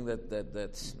 That's something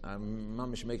that I'm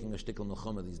mamish making a shtickle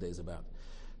milchama these days about.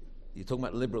 You're talking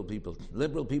about liberal people.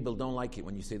 Liberal people don't like it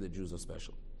when you say the Jews are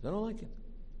special. They don't like it.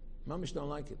 Mamish don't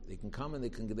like it. They can come and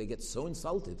they get so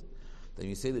insulted that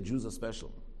you say the Jews are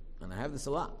special. And I have this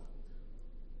a lot.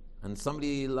 And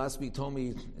somebody last week told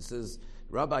me, he says,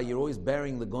 Rabbi, you're always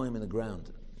burying the goyim in the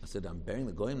ground. I said, I'm burying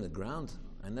the goyim in the ground?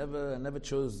 I never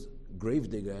chose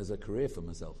gravedigger as a career for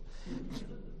myself.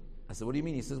 I said, what do you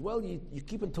mean? He says, well, you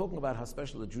keep on talking about how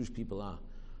special the Jewish people are.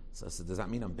 So I said, does that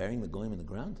mean I'm burying the goyim in the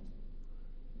ground?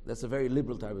 That's a very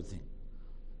liberal type of thing.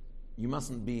 You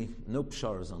mustn't be, no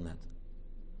psharas on that.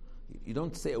 You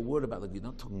don't say a word about you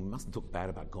mustn't talk bad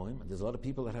about goyim. There's a lot of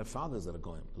people that have fathers that are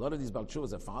goyim. A lot of these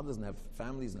balchuvas have fathers and have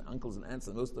families and uncles and aunts,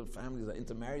 and most of the families are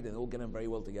intermarried and they all get on very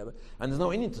well together. And there's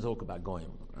no Indian to talk about goyim.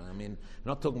 I mean, we're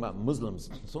not talking about Muslims.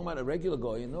 We're talking about a regular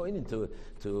goy. No Indian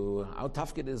to our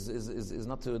tafkid is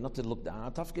not to look down.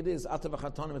 Our tafkid is Ata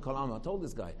v'chatonim mikol alma. I told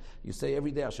this guy, you say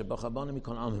every day Asher b'chabanim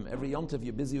mikol almim. Every yom tov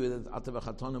you're busy with Ata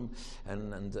v'chatonim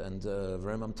and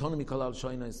v'remamtonim mikol al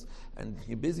shoynos, and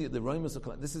you're busy at the roimus.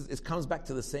 It comes back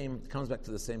to the same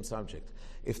subject.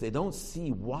 If they don't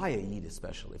see why a Yid is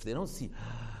special, if they don't see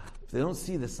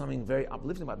there's something very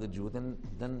uplifting about the Jew,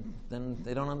 then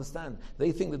they don't understand.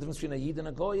 They think the difference between a Yid and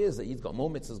a Goy is that Yid's got more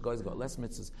mitzvahs, Goy's got less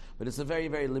mitzvahs. But it's a very,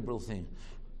 very liberal thing.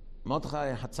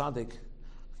 Mordechai HaTzadik,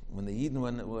 when the Yidden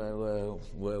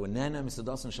were Nana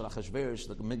Misadas and Shalach HaShverish,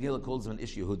 the Megillah calls him an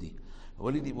Ish Yehudi.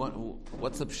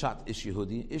 What's the pshat Ish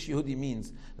Yehudi? Ish Yehudi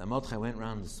means that Mordechai went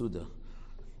around the Suda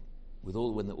with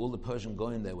all the Persian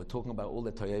going there, we're talking about all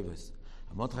the Toyevos.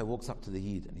 And Mordechai walks up to the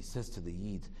Yid and he says to the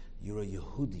Yid, "You're a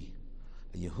Yehudi.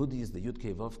 A Yehudi is the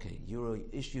Yudke Vavke. You are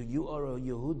a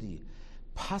Yehudi.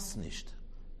 Pasnisht.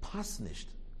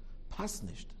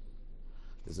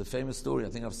 There's a famous story, I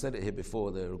think I've said it here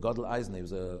before, the Gadol Eisner, he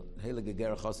was a Heilige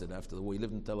Ger Chassid after the war. He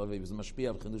lived in Tel Aviv, he was a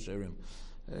Mashpia of Chidush Erim.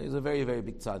 He was a very, very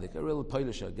big tzaddik, a real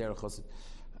Polish Ger Chassid.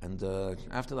 And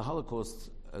after the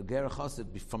Holocaust, a Ger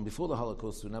Chassid, from before the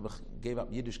Holocaust, who never gave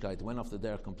up Yiddishkeit, went off the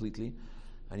derech completely,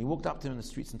 and he walked up to him in the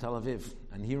streets in Tel Aviv,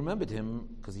 and he remembered him,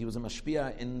 because he was a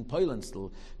Mashpia in Poland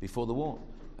still, before the war.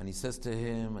 And he says to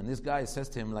him, and this guy says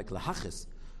to him like Lahachis,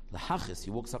 he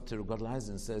walks up to Gadol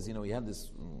Eisner and says, he had this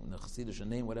Chassidish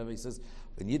name, whatever. He says,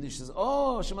 in Yiddish, he says,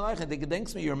 "Oh, Shemalaycha, they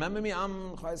gedenks me. You remember me?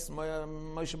 I'm Moshe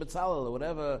Betzalel or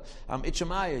whatever. I'm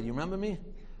Itchamaya. You remember me?"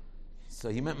 So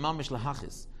he meant Mamish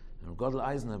Lahachis. And Gadol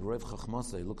Eisner, Rav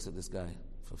Chachmasa, he looks at this guy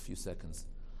for a few seconds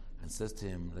and says to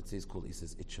him, let's say he's called, he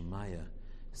says, "Itchamaya,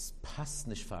 is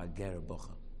pasnish for a ger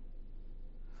bocha."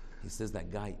 He says that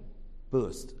guy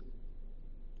burst.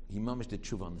 He mamish did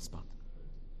tshuva on the spot.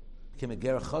 Became a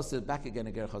ger chassid, back again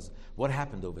a ger chassid. What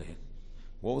happened over here?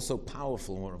 What was so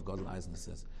powerful? What Rav Gadol Eisner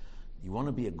says, you want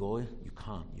to be a goy? You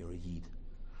can't. You're a yid.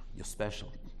 You're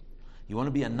special. You want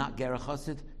to be a not ger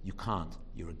chassid? You can't.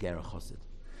 You're a ger chassid.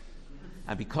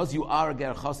 And because you are a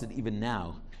ger chassid, even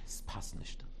now, it's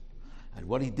pasnisht. And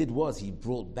what he did was he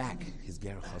brought back his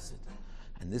ger chassid.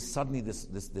 And this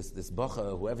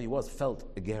bacha, whoever he was, felt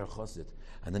a ger chassid.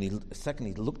 And then he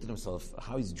looked at himself,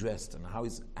 how he's dressed and how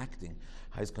he's acting,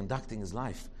 how he's conducting his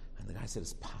life. And the guy said,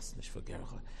 it's pasnish for ger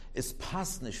chassid. It's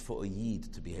pasnish for a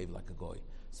yid to behave like a goy.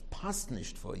 It's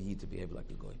pasnish for a yid to behave like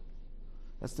a goy.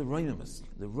 That's the roimus.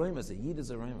 The roimus, a yid is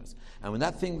a roimus. And when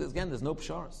that thing, again, there's no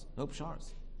psharas. No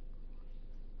psharas.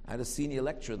 I had a senior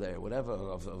lecturer there, whatever,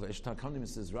 of Eshtar Kamdim, and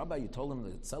says, "Rabbi, you told him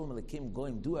that Tzelem Alekim,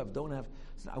 Goyim, do have, don't have."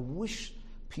 I said, I wish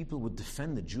people would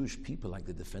defend the Jewish people like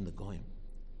they defend the Goyim.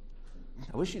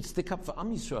 I wish you'd stick up for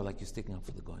Am Yisrael like you're sticking up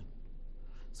for the Goyim.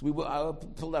 So I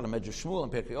pulled out a Medrash Shmuel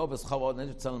and Pirkei Avos, Chavod,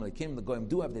 Tzelem Alekim, the Goyim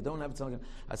do have, they don't have Tzelem Alekim.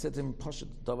 I said to him, Poshet,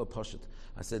 Dava Poshet.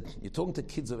 I said, you're talking to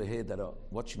kids over here that are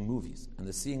watching movies and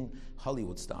they're seeing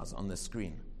Hollywood stars on their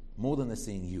screen more than they're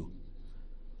seeing you.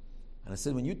 And I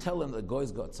said, when you tell them that the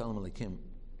Goy's got Tzelem Alekim,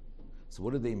 so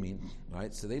what do they mean,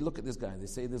 right? So they look at this guy, they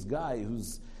say this guy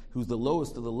who's the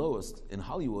lowest of the lowest in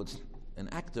Hollywood, an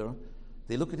actor,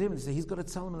 they look at him and they say, he's got a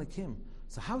Tzelem Alekim.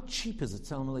 So how cheap is it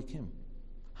Tzelem Alekim?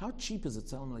 How cheap is it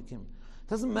Tzelem Alekim? It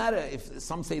doesn't matter if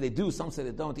some say they do, some say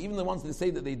they don't. Even the ones that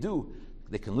say that they do,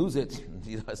 they can lose it.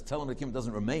 As Tzelem Alekim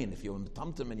doesn't remain. If you're in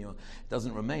Tamtam and it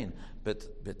doesn't remain. But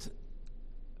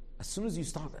as soon as you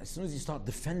start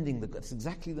defending that's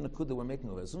exactly the nakud that we're making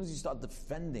over. As soon as you start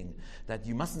defending that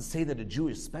you mustn't say that a Jew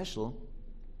is special,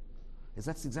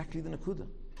 that's exactly the nakuda.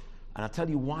 And I'll tell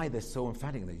you why they're so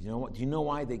emphatic. You know what? Do you know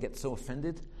why they get so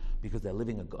offended? Because they're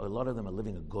living a lot of them are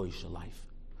living a goyish life.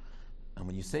 And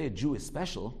when you say a Jew is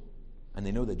special, and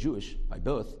they know they're Jewish by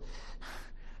birth,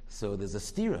 so there's a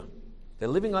stira. They're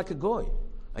living like a goy.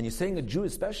 And you're saying a Jew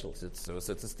is special. So it's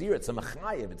a stira, it's a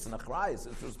machayev, it's an achrayis,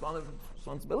 it's a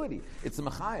responsibility, it's a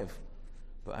machayev.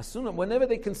 But whenever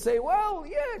they can say, well,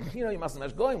 yeah, you mustn't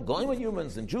match goyim are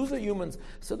humans and Jews are humans,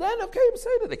 so then, okay, say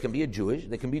that they can be Jewish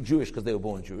because they were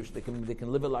born Jewish, they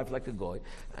can live a life like a goy,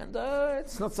 and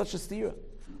it's not such a stira.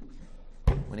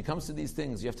 When it comes to these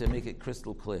things, you have to make it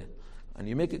crystal clear. And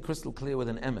you make it crystal clear with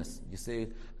an emes. You say,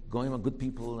 goyim are good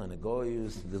people, and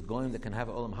there's goyim that can have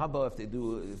olam haba if they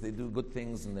do good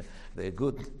things, and they're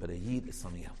good, but a yid is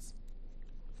something else.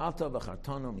 Ata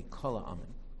v'chartano mikola amen.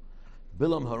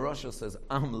 Bilam Harasha says,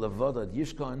 Am levada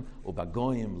yishkan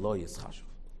ubagoyim lo yischashuv.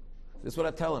 This is what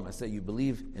I tell him. I say, you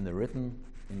believe in the written,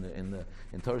 in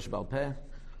Torah Sheba'al Peh.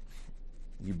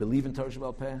 You believe in Torah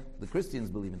Sheba'al Peh. The Christians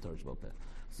believe in Torah Sheba'al Peh.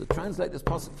 So translate this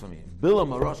pasuk for me. Bilam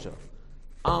Harasha.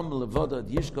 Am levada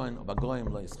yishkan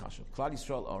ubagoyim lo yischashuv. Klal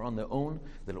Yisrael are on their own.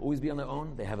 They'll always be on their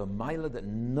own. They have a milah that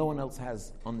no one else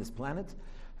has on this planet,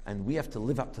 and we have to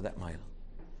live up to that milah.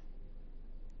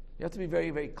 You have to be very,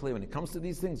 very clear. When it comes to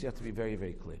these things, you have to be very,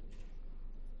 very clear.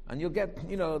 And you'll get,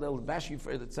 they'll bash you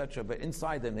for it, etc. But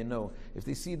inside them, they know, if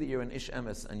they see that you're an ish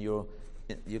emes and you're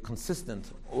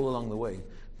consistent all along the way,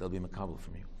 they'll be makabel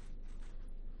from you.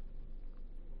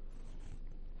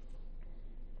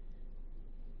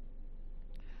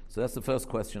 So that's the first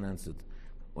question answered.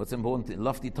 What's important?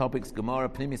 Lofty topics, Gemara,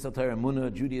 Pnimi Satira,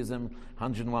 Munah, Judaism,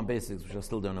 101 basics, which I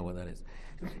still don't know what that is.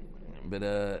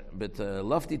 But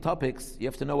lofty topics, you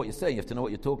have to know what you're saying, you have to know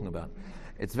what you're talking about.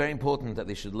 It's very important that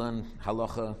they should learn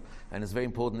halacha, and it's very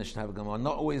important they should have a Gemara.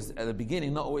 Not always, at the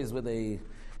beginning, not always with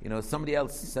somebody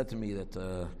else said to me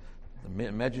that The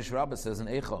Medrash Rabbah says in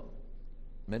Eicha.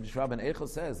 Medrash Rabbah in Eicha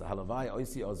says, Halavai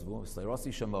oisi ozvu, Sleirosi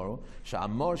shamoru,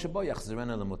 sha'amor shabo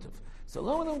yachzirena lemutav. So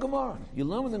learn with them Gemara. You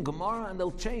learn with them Gemara and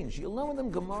they'll change. You learn with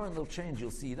them Gemara and they'll change. You'll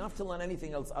see. You don't have to learn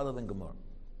anything else other than Gemara.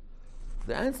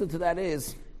 The answer to that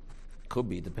is, could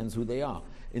be, depends who they are.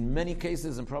 In many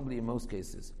cases, and probably in most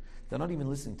cases, they're not even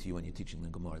listening to you when you're teaching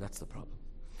them Gemara. That's the problem.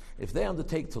 If they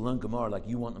undertake to learn Gemara like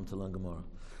you want them to learn Gemara,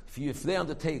 if they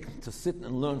undertake to sit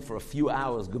and learn for a few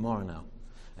hours Gemara now,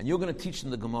 and you're going to teach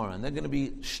them the Gemara, and they're going to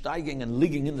be steiging and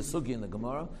ligging in the sugi in the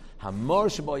Gemara, Hamor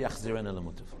shebo yachzirena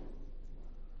lemutav.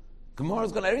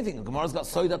 Gemara's got everything. Gemara's got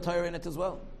Soida Torah in it as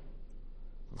well.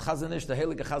 Chazon Ish, the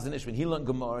Heilige Chazon Ish, when he learned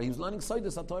Gemara, he was learning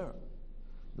Soida Torah.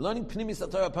 Learning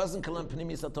Pnimis Torah, a person can learn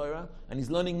Pnimis Torah, and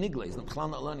he's learning Nigla. He's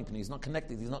not learning Pnimis. He's not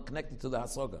connected. He's not connected to the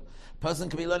Hasoga. A person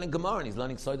can be learning Gemara, and he's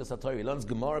learning Soida Torah. He learns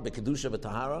Gemara, Bekedusha,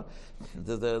 Betahara.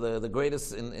 The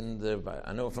greatest in the,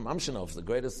 I know from Amshinov,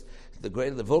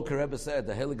 the Volker Rebbe said,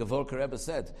 the Heilige Volker Rebbe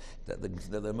said, that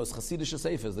the most Hasidic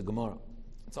sefer is the Gemara.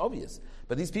 It's obvious.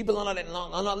 But these people are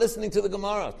not listening to the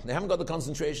Gemara. They haven't got the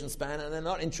concentration span, and they're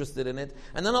not interested in it,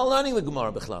 and they're not learning the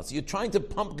Gemara, Bichlal. So you're trying to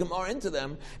pump Gemara into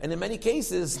them, and in many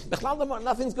cases, Bichlal,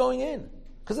 nothing's going in,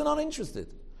 because they're not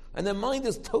interested. And their mind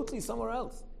is totally somewhere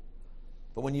else.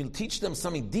 But when you teach them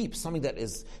something deep, something that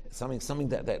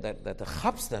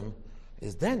chaps them,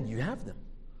 is then you have them.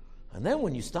 And then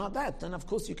when you start that, then of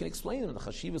course you can explain them, the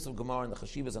chashivas of Gemara and the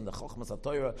chashivas and the chochmas of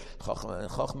Torah,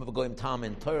 chochma b'goyim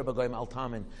tamin, Torah b'goyim al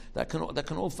tamin, that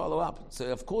can all follow up. So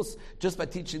of course, just by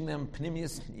teaching them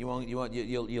pnimius,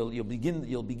 you'll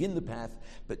begin the path.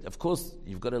 But of course,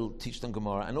 you've got to teach them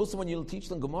Gemara, and also when you teach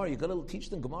them Gemara, you've got to teach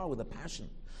them Gemara with a passion.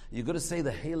 You've got to say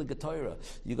the Heilige Torah.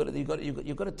 You've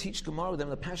got to teach Gemara with them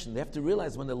the passion. They have to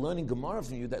realize when they're learning Gemara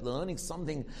from you that they're learning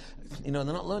something. They're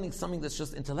not learning something that's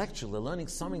just intellectual. They're learning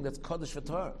something that's Kodesh for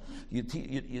Torah.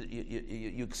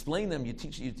 You explain them. You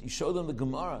teach. You show them the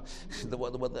Gemara,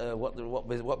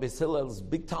 what Beis Hillel's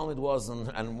big Talmud was,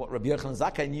 and what Rabbi Yochanan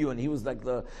Zakkai knew, and he was like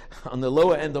on the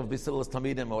lower end of Beis Hillel's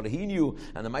Talmidim, what he knew,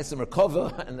 and the Ma'aser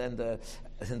Merkava, and then the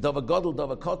Dova Godel,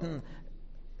 Dova Cotton.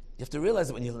 You have to realize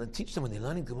that when you teach them, when they're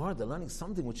learning Gemara, they're learning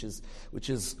something which is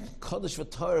Kodesh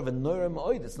v'Torah of a Noira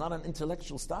Ma'od. It's not an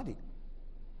intellectual study.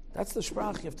 That's the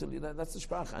Sprach. You have to. That's the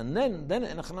Sprach. And then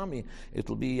in Achanami, it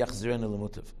will be Yachzirena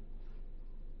Lemutav.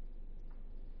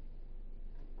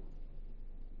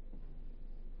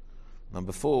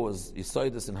 Number 4 was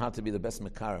Yisoidus and how to be the best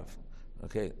Mekarav.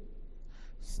 Okay,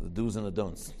 so the do's and the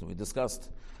don'ts. So we discussed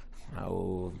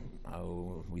how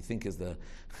we think is the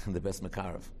best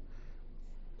Mekarav.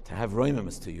 To have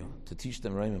Roimimus to you, to teach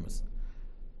them Roimimus.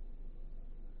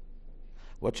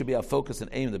 What should be our focus and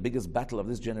aim, the biggest battle of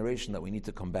this generation that we need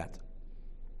to combat?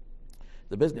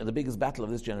 The biggest battle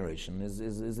of this generation is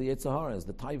the Yetzer Hara, is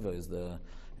the Taiva, is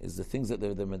the things that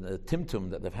the Timtum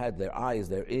that they've had, their eyes,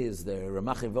 their ears, their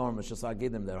Ramach Ivorm, Shasar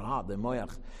Gedim, their heart, their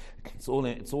Moyach. It's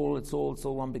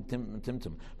all one big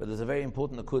Timtum. But there's a very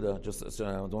important Nakuda, just so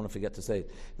I don't want to forget to say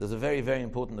it. There's a very, very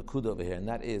important Nakuda over here, and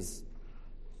that is,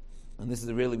 and this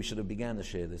is really, we should have began to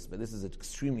share this, but this is an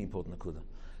extremely important nakuda.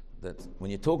 That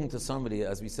when you're talking to somebody,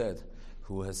 as we said,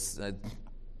 who has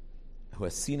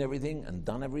seen everything and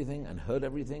done everything and heard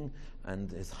everything, and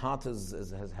his heart has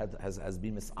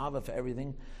been misava for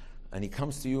everything, and he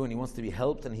comes to you and he wants to be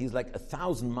helped, and he's like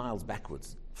 1,000 miles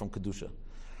backwards from Kedusha.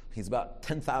 He's about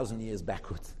 10,000 years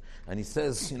backwards, and he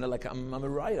says, I'm a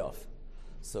write-off.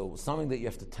 So something that you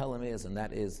have to tell him is, and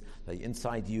that is that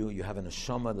inside you have an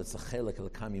neshama that's a chelek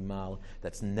elokami mal,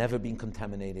 that's never been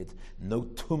contaminated. No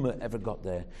tumor ever got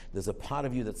there. There's a part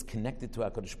of you that's connected to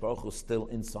HaKadosh Baruch Hu still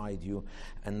inside you.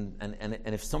 And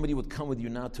if somebody would come with you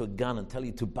now to a gun and tell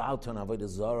you to bow to an avodah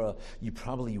zarah, you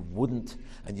probably wouldn't,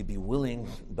 and you'd be willing.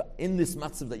 But in this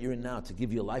matzav that you're in now, to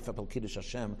give your life up al kiddush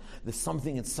Hashem, there's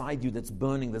something inside you that's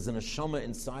burning. There's an neshama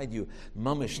inside you,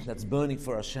 mamish, that's burning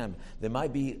for Hashem. There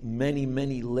might be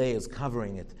many layers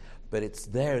covering it, but it's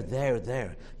there.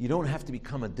 You don't have to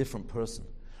become a different person.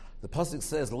 The pasuk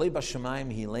says, "Lei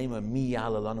b'shamayim hi lema mi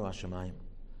ya'alanu hashamayim,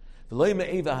 v'lei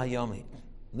me'eva hayami."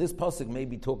 This pasuk may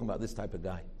be talking about this type of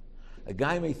guy. A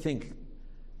guy may think,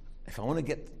 if I want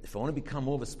to become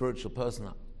more of a spiritual person,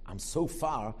 I'm so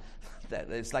far that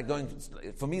it's like going.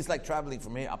 For me, it's like traveling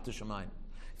from here up to Shamayim.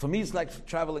 For me, it's like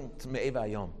traveling to me'eva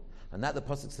hayom. And that the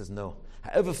pasuk says no.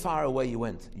 However far away you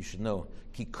went, you should know.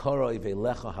 Ki koroi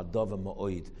ve'lecha hadava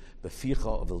ma'oid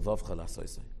beficha v'lvavcha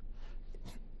lasoisei.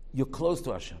 You're close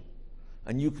to Hashem,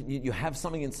 and you have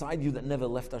something inside you that never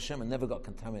left Hashem and never got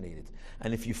contaminated.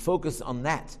 And if you focus on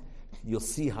that, you'll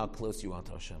see how close you are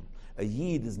to Hashem. A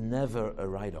yid is never a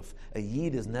write-off. A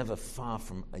yid is never far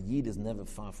from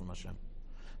Hashem.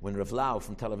 when Rav Lau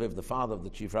from Tel Aviv, the father of the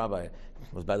chief rabbi,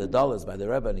 was by the dollars, by the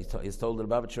Rebbe, and he's told the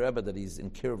Lubavitcher Rebbe that he's in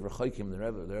Kiruv Rechoikim, the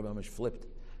Rebbe almost flipped.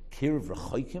 Kiruv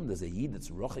Rechoikim, there's a Yid that's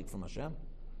Rochik from Hashem.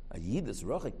 A Yid that's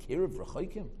Rochik, Kiruv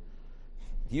Rechoikim.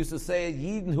 He used to say,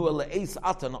 Yid who are le'eis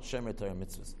ata, not shemer Torah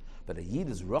mitzvahs. But a Yid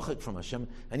is rochik from Hashem,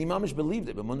 and he mamish believed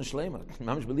it. But Monish Lema,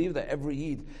 mamish believed that every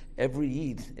Yid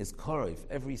is korev.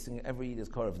 Every Yid is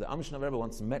korev. The Amishna Rebbe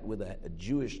once met with a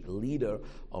Jewish leader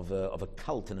of a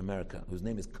cult in America whose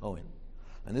name is Cohen,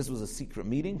 and this was a secret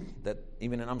meeting that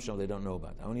even in Amishna they don't know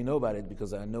about. I only know about it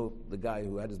because I know the guy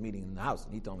who had his meeting in the house,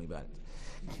 and he told me about it.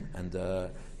 And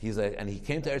he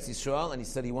came to Eretz Yisrael and he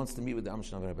said he wants to meet with the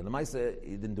Amishna Rebbe. The Maisa,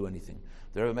 he didn't do anything.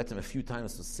 The Rebbe met him a few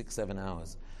times for 6-7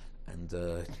 hours. And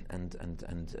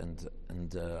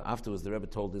afterwards, the Rebbe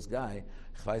told this guy,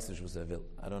 I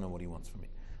don't know what he wants from me.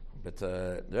 But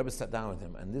the Rebbe sat down with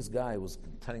him, and this guy was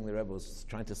telling the Rebbe, was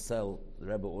trying to sell the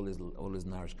Rebbe all his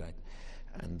Narishkeit.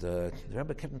 And the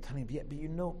Rebbe kept on telling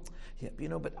him,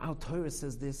 but our Torah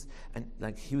says this, and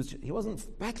like he wasn't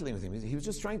battling with him. He was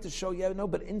just trying to show,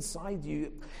 but inside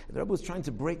you, the Rebbe was trying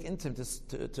to break into him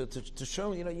to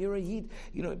show him, you're a Yid.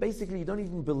 Basically, you don't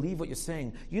even believe what you're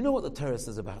saying. You know what the Torah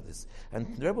says about this. And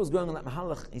the Rebbe was going on that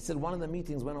mahalach. He said one of the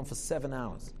meetings went on for 7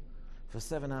 hours.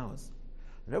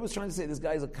 The Rebbe was trying to say this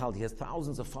guy is a cult. He has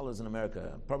thousands of followers in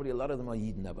America. Probably a lot of them are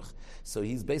Yid Nebuch. So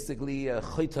he's basically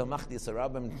Choyta Machdis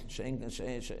Arabim She'en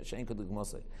Koduk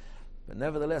Mosei. But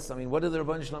nevertheless, what did the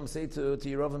Rebbeinu Shalom say to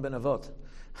Yerovam ben Avot?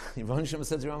 Yerovam Shalom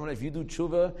said to Yerovam, if you do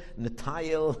tshuva,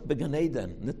 Netayel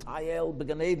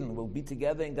Began Eden will be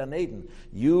together in Gan Eden.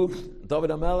 You, David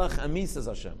HaMelech, and me, says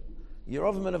Hashem.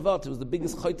 Yerovam ben Avot was the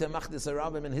biggest Choyta Machdis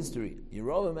Arabim in history.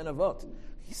 Yerovam ben Avot.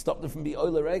 He stopped them from being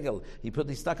Oile Regel. He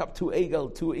stuck up two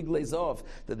Iglez off,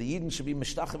 that the Yidden should be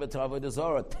Meshtacheve to Avodah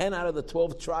Zarah. 10 out of the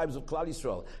 12 tribes of Klal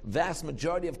Yisrael, vast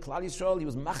majority of Klal Yisrael, he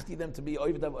was machti them to be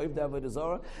Oivda Avodah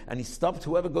Zarah, and he stopped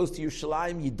whoever goes to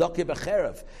Yerushalayim, Yidoke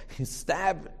Becherev. He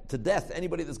stab to death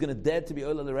anybody that's going to dare to be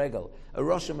Oile Regel. A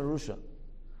Rosh Merusha. And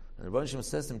the Rebbe Shem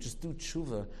says to him, just do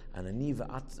tshuva, and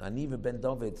Aniva ben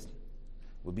David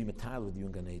will be metal with you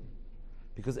in Gan Eden.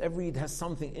 Because every Yid has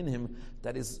something in him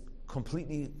that is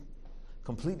completely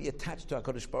attached to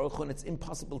HaKadosh Baruch Hu, and it's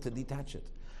impossible to detach it.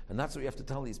 And that's what you have to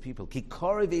tell these people. Ki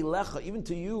korev elecha, even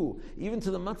to you, even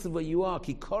to the matzav where you are.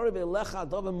 Ki korev elecha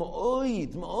adav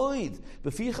ma'oid,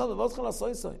 beficha v'vodcha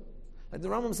l'soisoi. Like the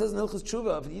Rambam says in Hilchos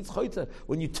Tshuva,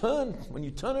 when you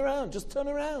turn around, just turn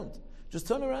around. Just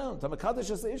turn around. I'm not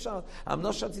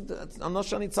shani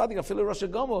tzaddik. I feel a Rosh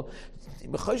Hashanah.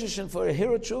 B'chosheshin for a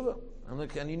hero tshuva.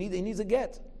 And he needs a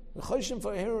get. B'chosheshin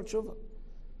for a hero tshuva.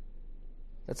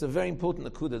 That's a very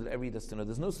important nakuda that every Yid has to know.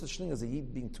 There's no such thing as a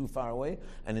Yid being too far away,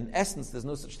 and in essence, there's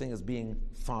no such thing as being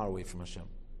far away from Hashem.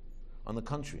 On the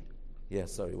contrary. Yeah,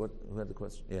 sorry, who had the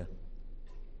question? Yeah.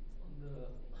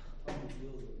 On the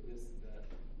deal with this, that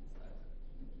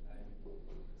some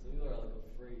people are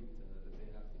afraid that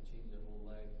they have to change their whole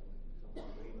life and become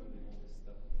away from all this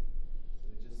stuff.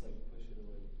 So they just push it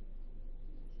away.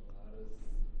 So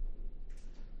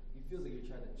he feels like you're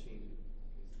trying to change it.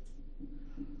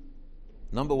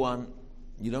 Number one,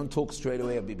 you don't talk straight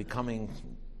away of becoming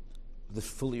the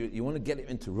fully. You want to get it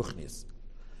into ruchnius.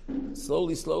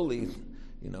 Slowly,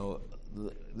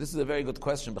 this is a very good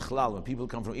question. B'chalal, when people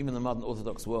come from even the modern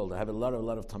Orthodox world, I have a lot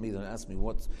of Talmidim that ask me,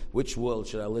 which world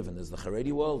should I live in? There's the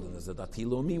Haredi world, and there's the Dati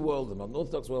Lomi world, the modern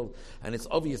Orthodox world, and it's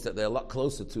obvious that they're a lot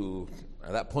closer to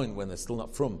at that point when they're still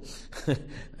not frum,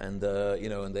 and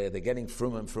and they're getting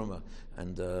frum and frummer,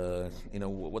 and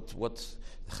what the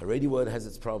Haredi world has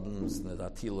its problems, the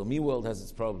Dati Lomi world has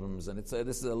its problems, and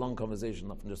this is a long conversation,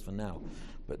 not just for now.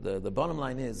 But the bottom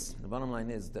line is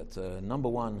that number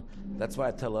one, that's why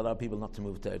I tell a lot of people not to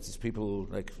move to Eretz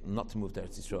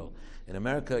Yisrael. In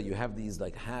America, you have these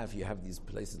you have these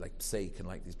places like Pseik and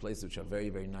these places which are very,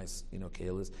 very nice,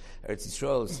 kehilas. Eretz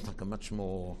Yisrael is a much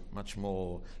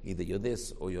more either you're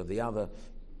this or you're the other.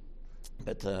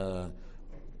 But a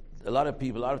lot of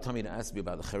Talmidim ask me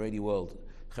about the Haredi world.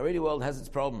 Haredi world has its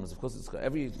problems. Of course,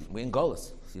 we're in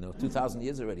Golos, 2,000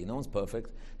 years already. No one's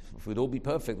perfect. If we'd all be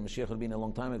perfect, Mashiach would have been a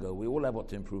long time ago. We all have what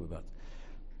to improve about.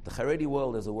 The Haredi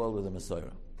world is a world with a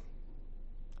Messiah.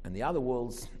 And the other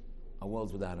worlds are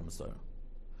worlds without a Messiah.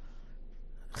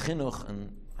 Chinuch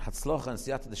and Hatzlocha and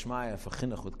Siyata D'Shmaya for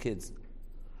Chinuch with kids,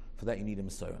 for that you need a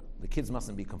Messiah. The kids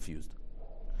mustn't be confused.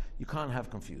 You can't have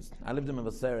confused. I lived in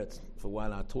Mevaseret for a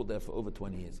while. I taught there for over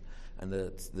 20 years. And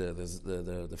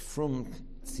the frum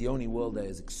Sioni world there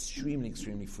is extremely,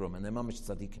 extremely frum. And they're mamish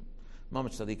tzadikim.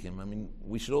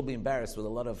 We should all be embarrassed with a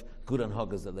lot of good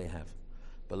anhagas that they have.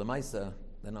 But Lamaisa,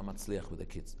 they're not matzliach with their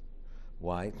kids.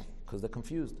 Why? Because they're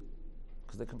confused.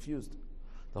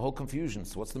 The whole confusion.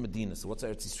 So what's the Medina? So what's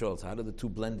Eretz Yisrael? So how do the two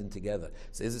blend in together?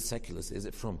 So is it secular? So is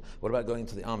it from? What about going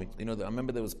to the army? I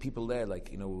remember there was people there,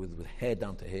 with hair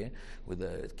down to here, with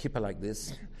a kippah like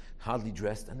this, hardly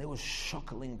dressed, and they were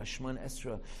shockling by Shemona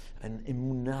Esra and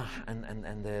Emunah,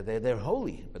 and they're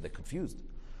holy, but they're confused.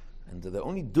 And the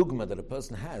only dogma that a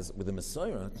person has with the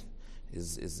Messiah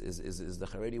is the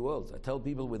Haredi world. I tell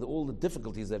people, with all the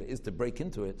difficulties that it is to break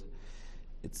into it,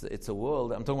 it's a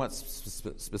world. I'm talking about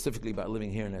specifically about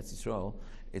living here in Eretz Yisrael.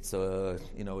 It's the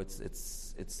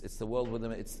world with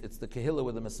them. It's the Kehillah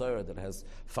with the Messiah that has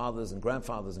fathers and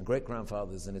grandfathers and great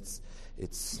grandfathers, and it's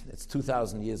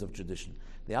 2,000 years of tradition.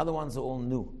 The other ones are all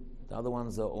new. The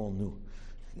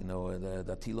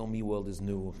Atilomi world is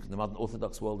new. The modern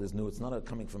Orthodox world is new. It's not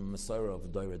coming from a Messiah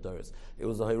of Doira Doris. It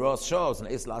was the Hiras Shahs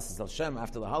and Islas Hashem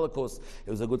after the Holocaust.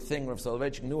 It was a good thing. Rav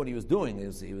Soloveitchik knew what he was doing.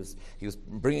 He was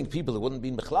bringing people who wouldn't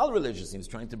be Bechlal religious. He was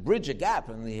trying to bridge a gap,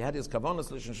 and he had his Kavanas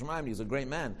L'Shem Shemaim. He was a great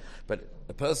man. But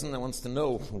a person that wants to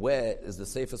know where is the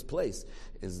safest place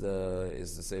is the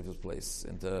safest place.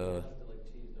 And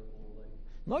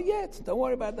not yet. Don't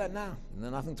worry about that now.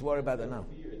 There's nothing to worry about that now.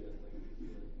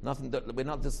 Nothing. We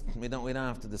don't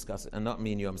have to discuss it. And not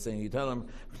me and you. I'm saying you tell them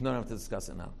we don't have to discuss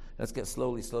it now. Let's get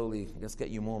slowly. Let's get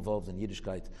you more involved in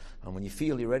Yiddishkeit. And when you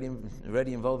feel you're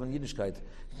ready involved in Yiddishkeit,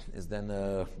 is then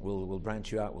we'll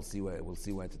branch you out. We'll see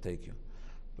where to take you.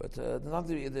 But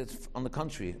on the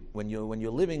contrary, when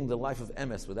you're living the life of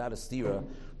Emes without a stira,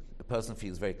 a person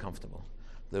feels very comfortable.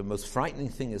 The most frightening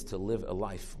thing is to live a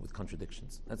life with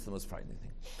contradictions. That's the most frightening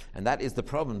thing. And that is the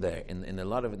problem there. In the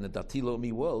Dati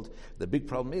Lomi world, the big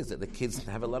problem is that the kids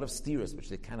have a lot of steers which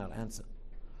they cannot answer.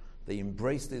 They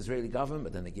embrace the Israeli government,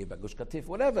 but then they give back Gush Katif,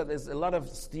 whatever. There's a lot of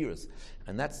steers.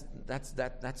 And that's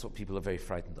what people are very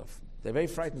frightened of. They're very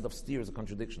frightened of steers, of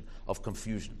contradiction, of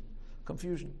confusion.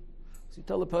 Confusion. So you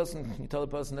tell the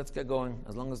person, let's get going.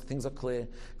 As long as things are clear,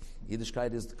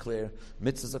 Yiddishkeit is clear,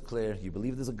 mitzvahs are clear, you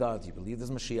believe there's a God, you believe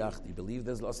there's Mashiach, you believe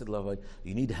there's Lasid Lavai,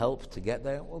 you need help to get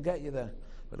there, we'll get you there.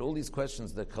 But all these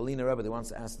questions, the Kalina Rebbe, they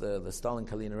once asked the Stalin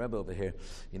Kalina Rebbe over here,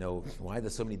 why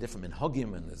there's so many different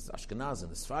minhagim, and there's Ashkenaz, and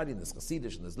there's Sfardi, and there's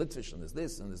Hasidish, and there's Litvish, and there's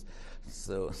this, and there's...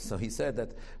 So he said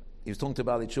that, he was talking to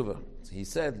Bali Tshuva. So he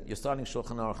said, you're starting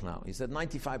Shulchan Aruch now. He said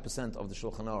 95% of the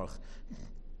Shulchan Aruch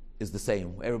is the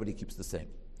same. Everybody keeps the same.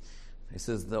 He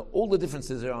says all the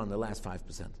differences are on the last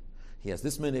 5%. He has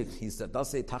this minute. He does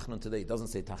say Tachnon today. He doesn't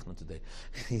say Tachnon today.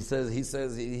 He says this.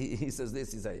 He says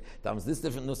this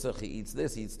different nusach. He eats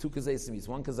this. He eats 2 kazayis. He eats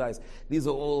 1 kazayis. These are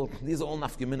all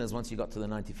nafgeminas. Once you got to the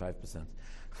 95%.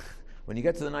 When you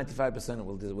get to the 95%,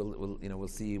 we'll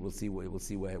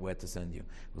see where to send you.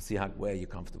 We'll see where you're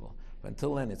comfortable. But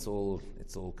until then, it's all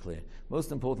clear.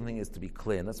 Most important thing is to be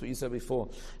clear, and that's what you said before,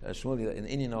 Shmuel. In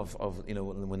Indian of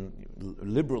when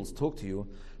liberals talk to you,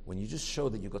 when you just show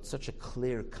that you've got such a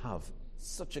clear kav,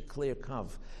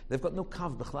 they've got no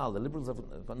kav b'chlal. The liberals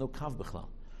have got no kav b'chlal.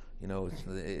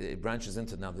 It branches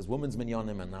into now there's women's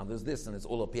minyanim, and now there's this, and it's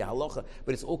all a pia halacha,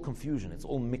 but it's all confusion. It's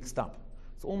all mixed up.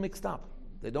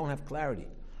 They don't have clarity.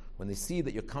 When they see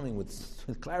that you're coming with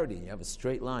clarity, and you have a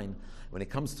straight line. When it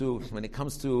comes to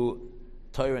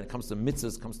Torah, and it comes to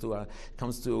mitzvahs, it comes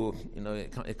to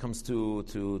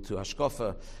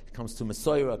hashkafa, it comes to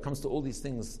Messiah, it comes to all these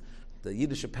things. The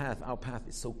Yiddish path, our path,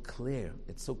 is so clear.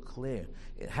 It's so clear.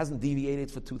 It hasn't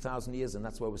deviated for 2,000 years, and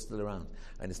that's why we're still around.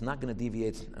 And it's not going to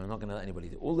deviate, and I'm not going to let anybody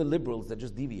do. All the liberals, they're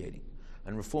just deviating.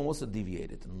 And Reform also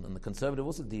deviated, and the conservative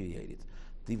also deviated.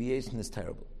 Deviation is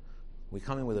terrible. We're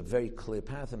coming with a very clear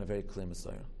path and a very clear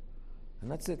Messiah.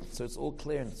 And that's it. So it's all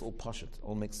clear and it's all pashut. It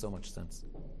all makes so much sense.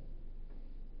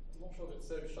 I'm not sure if it's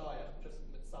so shy, just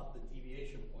at the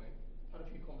deviation point. I've had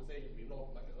a few conversations, we've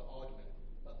not like an argument,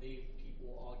 but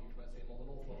people argue from, say, an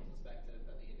Orthodox perspective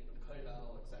that the Indian of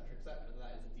Kolal, etc., that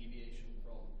is a deviation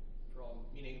from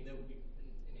meaning there will be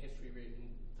in history, really,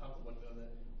 in terms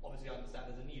of obviously I understand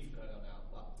there's a need for Kolal now,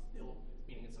 but still,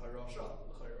 meaning it's Harasha,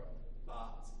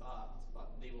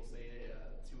 but they will say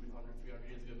 200, 300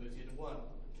 years ago, most didn't weren't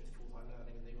just full-time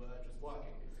learning, and they were just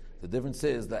working. The difference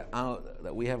is that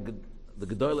we have the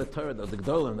Gedolah Torah, the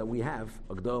Gedolim that we have,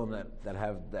 are Gedolim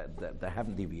that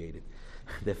haven't deviated.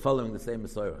 They're following the same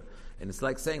Messiah. And it's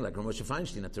like saying, like Ramosha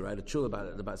Feinstein had to write a chul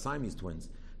about Siamese twins.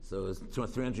 So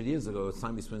 300 years ago,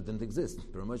 Siamese twins didn't exist.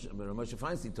 But Ramosha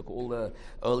Feinstein took all the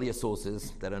earlier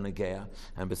sources that are Negea,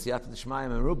 and B'siyat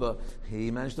D'Shmayim and Ruba,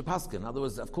 he managed to paskin. In other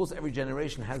words, of course, every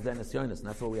generation has their Nesyonis, and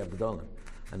that's why we have Gedolim.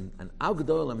 And our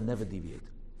Gedolim never deviate.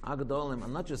 Our Gedolim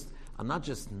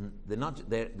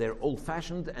they're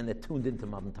old-fashioned, and they're tuned into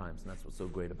modern times, and that's what's so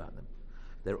great about them.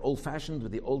 They're old-fashioned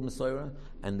with the old Masorah,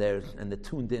 and they're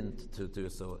tuned in to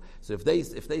so if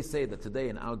they say that today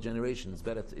in our generation it's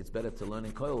better to learn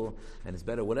in Koil and it's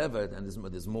better whatever, and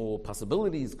there's more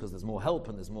possibilities because there's more help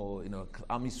and there's more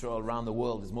Am Yisrael around the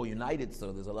world is more united.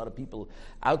 So there's a lot of people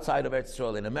outside of Eretz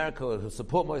Yisrael in America who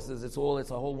support Moses. It's a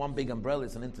whole one big umbrella.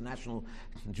 It's an international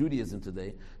Judaism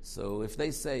today. So if they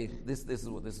say this is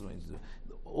what you do.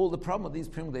 All the problem with these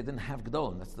people, they didn't have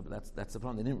Gedolim. That's the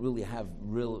problem. They didn't really have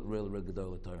real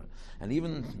Gedol Torah. And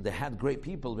even they had great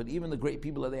people, but even the great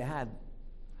people that they had,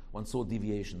 one saw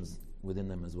deviations within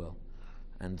them as well.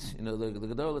 And the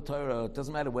Gedol Torah, it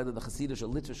doesn't matter whether the Hasidish or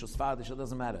Litvish or Sfardish, it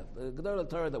doesn't matter. The Gedol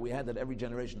Torah that we had, that every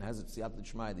generation has its Siyat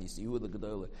Shmai, the Yisiyuh,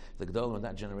 the Gedol in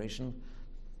that generation,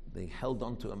 they held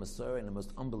on to a Masorah in the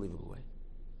most unbelievable way.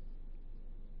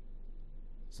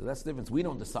 So that's the difference. We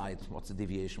don't decide what's a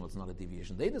deviation, what's not a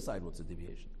deviation. They decide what's a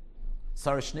deviation.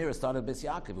 Sarah Shnira started Bes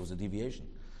Yaakov. It was a deviation.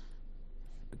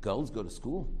 The girls go to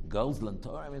school. Girls learn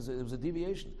Torah. It was a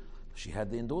deviation. She had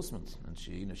the endorsement, and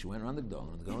she went around the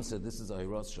Gdol, and the Gdol said, "This is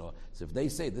Ahiras Shah." So if they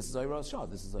say this is Ahiras Shah,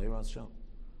 this is Ahiras Shah.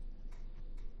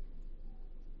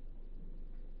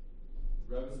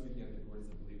 Rabbi speaking of the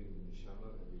importance of believing in the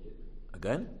Neshama every Yid.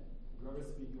 Again? Rabbi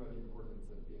speaking about the importance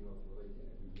of being able to relate to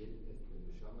every Yid as the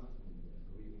Neshama and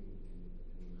believing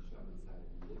in the Neshama inside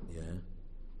of the Yid.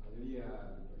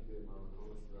 Yeah.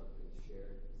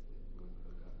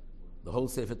 The whole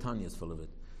Sefer Tanya is full of it.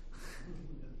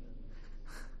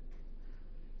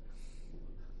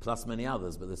 Plus many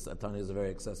others, but this Tanya is a very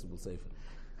accessible Sefer.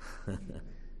 I Yeah.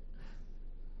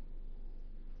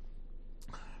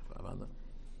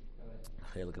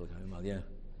 feel like a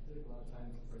lot of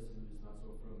times a person who's not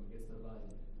so from gets the vibe,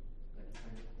 like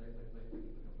a person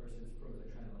who's from,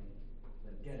 they're trying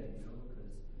to get it,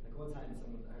 because one time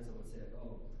I heard someone say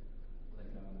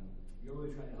you're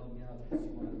really trying to help me out because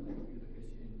you want because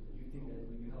you think that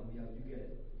when you help me out you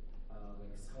get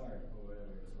scarred or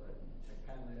whatever. So I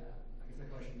guess my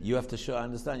question is, You have to show. I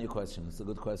understand your question. It's a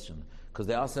good question because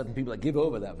there are certain people that give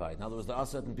over that vibe. In other words, there are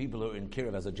certain people who are in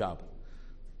Kiruv as a job.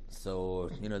 So,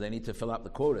 they need to fill up the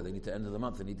quota. They need to end of the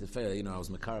month. They need to fail. I was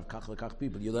Makar of Kach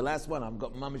people. You're the last one. I've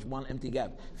got mamish one empty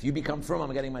gap. If you become from,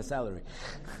 I'm getting my salary.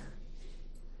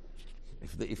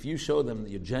 If you show them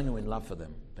your genuine love for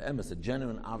them, a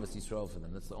genuine Avos Yisrael for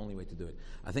them, that's the only way to do it.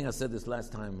 I think I said this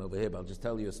last time over here, but I'll just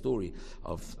tell you a story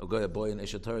of a boy in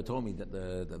Eshet Torah told me that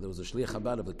there was a Shliach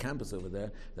Chabad of the campus over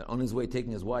there that on his way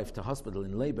taking his wife to hospital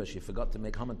in labor, she forgot to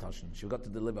make Hamantashen. She forgot to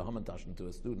deliver Hamantashen to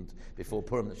a student before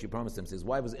Purim that she promised him. So his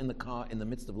wife was in the car in the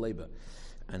midst of labor.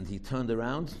 And he turned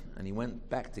around and he went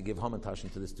back to give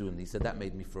Hamantashen to the student. He said, that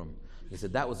made me from. He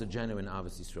said, that was a genuine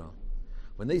Avos Yisrael.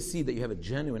 When they see that you have a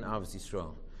genuine Avos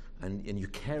Yisrael and you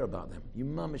care about them, you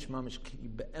mamish, you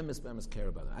be'emes care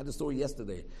about them. I had a story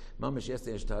yesterday. I made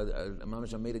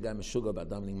a guy meshuga about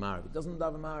davening Mariv. He doesn't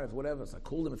daven Mariv, whatever. So I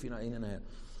called him if you're not in and out.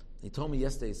 He told me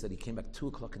yesterday, he said he came back 2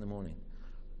 o'clock in the morning.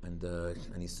 And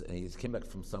he came back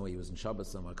from somewhere, he was in Shabbat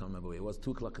somewhere, I can't remember where it was,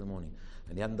 2 o'clock in the morning.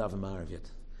 And he hadn't daven Mariv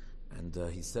yet. And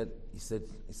he said,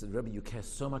 Rebbe, you care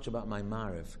so much about my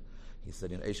Mariv. He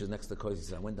said, Aisha's next to the Kois. He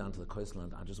said, I went down to the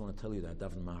Koisland. I just want to tell you that I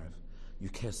daven Mariv. You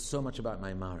care so much about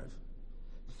my Mariv.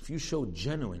 If you show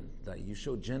genuine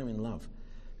love,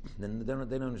 then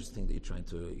they don't just think that you're trying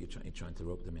to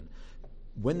rope them in.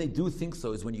 When they do think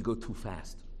so is when you go too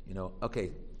fast.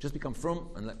 Okay, just become from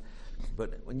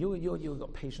but when you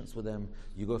got patience with them,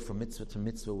 you go from mitzvah to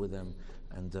mitzvah with them,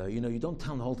 and you don't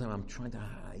tell them the whole time I'm trying to.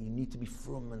 You need to be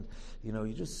from, and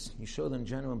you show them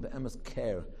genuine be'emes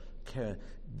care.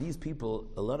 These people,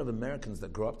 a lot of Americans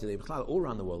that grow up today, all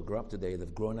around the world, grow up today,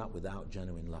 they've grown up without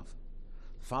genuine love.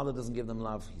 The father doesn't give them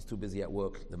love, he's too busy at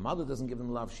work. The mother doesn't give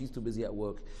them love, she's too busy at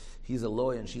work. He's a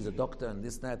lawyer and she's a doctor and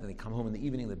this, that, and they come home in the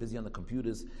evening, they're busy on the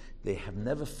computers. They have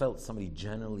never felt somebody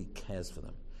genuinely cares for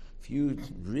them. If you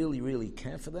really, really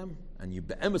care for them, and you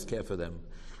be'emes care for them,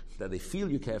 that they feel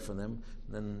you care for them,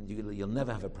 then you'll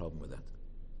never have a problem with that.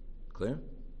 Clear?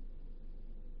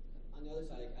 On the other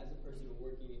side, as a person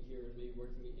working in here and maybe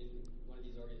working in one of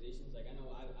these organizations, I know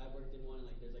I've worked in one,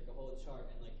 there's a whole chart,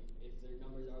 and if their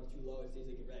numbers are too low, it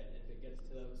stays red, and if it gets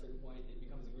to a certain point, it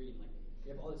becomes green.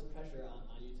 You have all this pressure on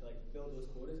you to fill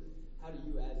those quotas. How do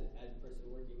you, as a person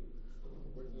working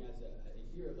as a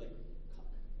hero,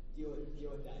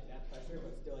 deal with that pressure?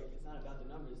 But still, it's not about the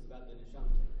numbers; it's about the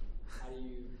neshama. How do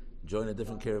you join a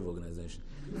different Kiruv organization?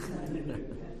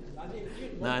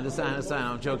 No, I understand.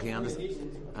 I'm joking. I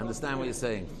understand what you're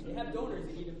saying. They have donors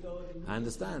that need to fill it. I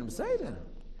understand. Say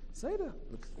that.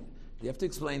 Look, you have to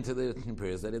explain to the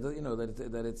employers that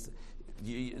that it's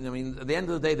I mean, at the end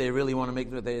of the day, they really want to make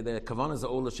their kavanas are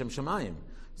all Hashem Shemayim.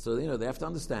 So, they have to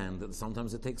understand that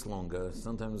sometimes it takes longer.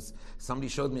 Sometimes somebody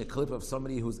showed me a clip of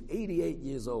somebody who's 88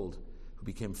 years old who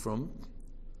became frum,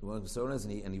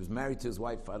 and he was married to his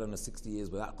wife for, 60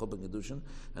 years without chuppah and kedushin,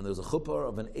 and there was a chuppah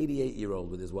of an 88-year-old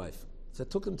with his wife. So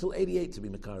it took him till 88 to be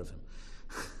mekar of him.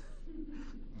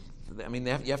 I mean,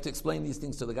 you have to explain these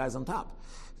things to the guys on top.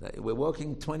 We're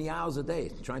working 20 hours a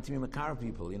day trying to be makar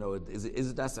people. Is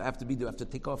it that I have to be? Do I have to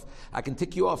tick off? I can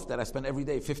tick you off that I spend every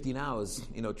day 15 hours,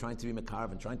 trying to be makar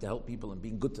and trying to help people and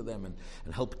being good to them and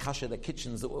help kasha their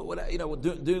kitchens.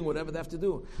 Doing whatever they have to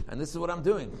do. And this is what I'm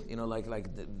doing.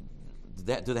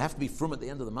 Do they have to be frum at the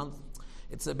end of the month?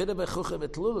 It's a bit of a chucha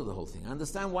v'tlula, the whole thing. I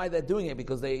understand why they're doing it,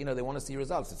 because they want to see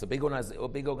results. It's a big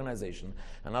organization,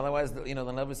 and otherwise,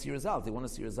 they'll never see results. They want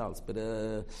to see results, but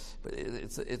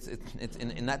it's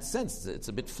in that sense, it's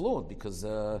a bit flawed because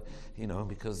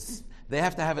because they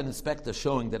have to have an inspector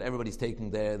showing that everybody's taking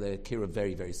their kira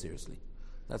very, very seriously.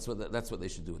 That's what they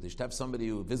should do. They should have somebody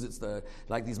who visits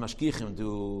like these mashgichim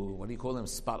do, what do you call them,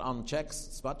 spot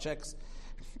checks,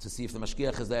 to see if the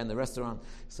mashgiach is there in the restaurant.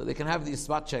 So they can have these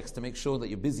spot checks to make sure that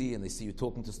you're busy and they see you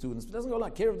talking to students. It doesn't go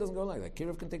like Kiruv doesn't go like that.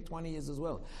 Kiruv can take 20 years as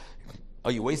well.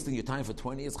 Are you wasting your time for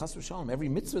 20 years? Chas v'shalom. Every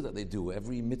mitzvah that they do,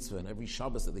 every mitzvah and every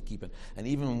Shabbos that they keep it. And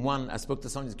even one, I spoke to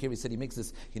somebody, he said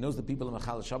he knows the people in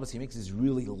Mechal Shabbos, he makes this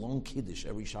really long Kiddush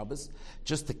every Shabbos,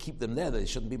 just to keep them there. They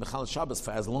shouldn't be Mechal Shabbos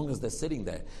for as long as they're sitting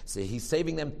there. So he's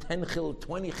saving them 20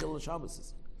 chil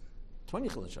Shabbos. 20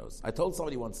 chil Shabbos. I told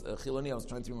somebody once, Chiloni, I was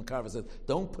trying to be Makar, I said,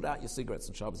 don't put out your cigarettes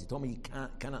on Shabbos. He told me you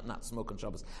cannot not smoke on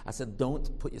Shabbos. I said,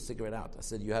 don't put your cigarette out. I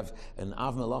said, you have an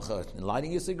Av Melacha in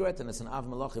lighting your cigarette, and it's an Av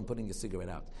Melacha in putting your cigarette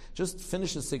out. Just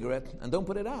finish the cigarette and don't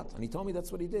put it out. And he told me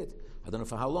that's what he did. I don't know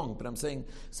for how long, but I'm saying,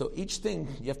 so each thing,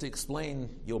 you have to explain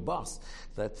your boss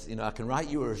that, I can write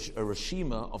you a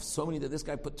reshima of so many that this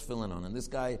guy put tefillin on, and this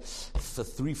guy for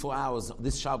 3-4 hours,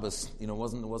 this Shabbos,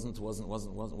 wasn't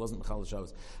Mechal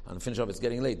Shabbos. And finish off, it's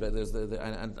getting late, but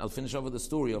and I'll finish off with a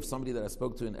story of somebody that I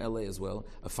spoke to in LA as well,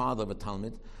 a father of a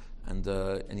Talmud, and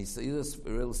he's a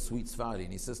real sweet Sfari,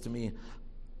 and he says to me,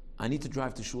 I need to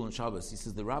drive to shul on Shabbos. He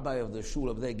says, the rabbi of the shul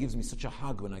over there gives me such a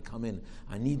hug when I come in.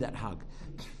 I need that hug.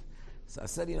 So I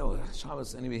said,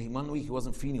 Shabbos, anyway, 1 week he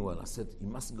wasn't feeling well. I said, you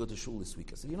mustn't go to shul this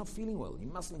week. I said, you're not feeling well. You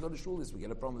mustn't go to shul this week. He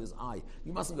had a problem with his eye.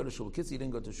 You mustn't go to shul. Kids, he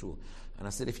didn't go to shul. And I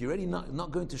said, if you're already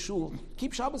not going to shul,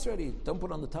 keep Shabbos ready. Don't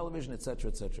put on the television,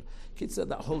 etc., etc. Kids said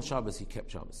that whole Shabbos, he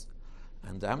kept Shabbos.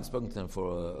 And I haven't spoken to him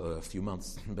for a few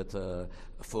months, but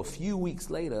for a few weeks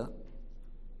later,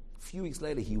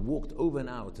 he walked over an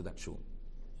hour to that shul.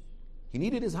 He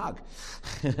needed his hug.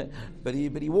 but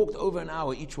he walked over an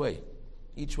hour each way.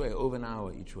 Over an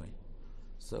hour each way.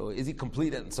 So is he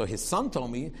complete? So his son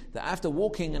told me that after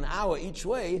walking an hour each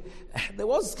way, there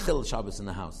was Chil Shabbos in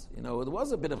the house. There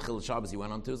was a bit of Chil Shabbos he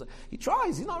went on to. He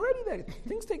tries. He's not ready there.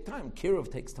 Things take time. Kiruv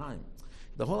takes time.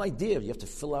 The whole idea of you have to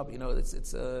fill up.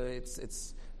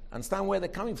 It's. Understand where they're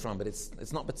coming from, but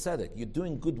it's not betzedek. You're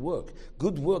doing good work.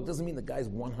 Good work doesn't mean the guy's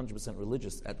 100%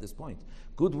 religious at this point.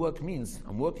 Good work means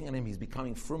I'm working on him. He's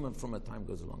becoming from as time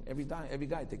goes along. Every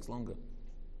guy takes longer.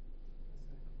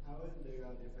 How would they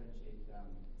differentiate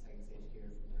second stage cure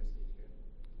from first stage cure?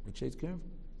 Which stage cure?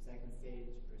 Second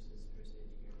stage versus first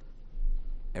stage cure.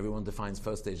 Everyone defines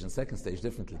first stage and second stage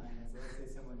differently. So let's say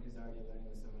someone who's already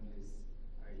learning with someone who's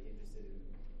already interested in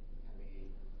having a conversation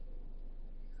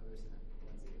at least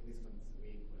once a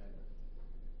week, whatever.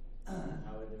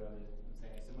 How would they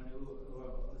say someone who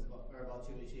are about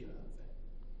Tshuva Yeshiva, let's say.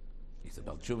 He's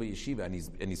about Tshuva Yeshiva, and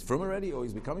he's from already, or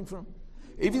he's becoming from?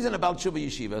 If he's in a Baal Tshuva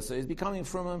Yeshiva, so he's becoming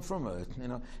from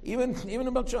even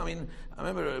about Tshuva. I mean, I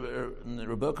remember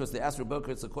Rebbekus, they asked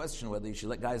Rebbekus a question whether you should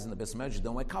let guys in the Beis Medrash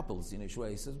don't wear couples. He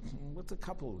says, what's a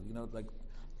couple?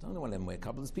 Don't want them to wear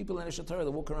couples. There's people in Eshet Torah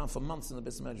that walk around for months in the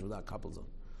Beis Medrash without couples on.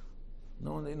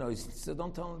 No one, he said,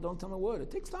 don't tell them a word. It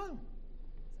takes time.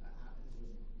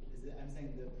 I'm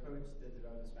saying the approach that the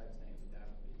Rebbe describes saying would that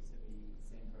be the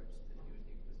same approach that you would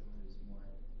take for someone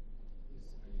who's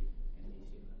already in the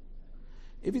yeshiva.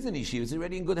 If he's in yeshiva, he's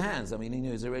already in good hands. I mean,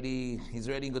 he's already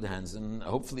in good hands, and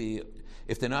hopefully,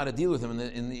 if they know how to deal with him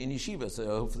in yeshiva, so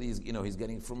hopefully he's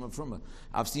getting from him.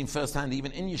 I've seen firsthand,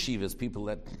 even in yeshivas, people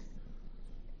that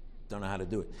don't know how to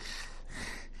do it.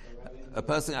 A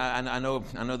person, I know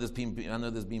there's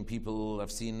been people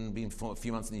I've seen been for a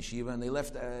few months in yeshiva, and they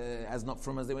left as not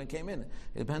from as they came in.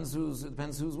 It depends who's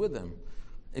with them.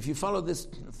 if you follow this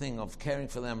thing of caring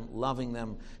for them, loving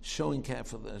them, showing care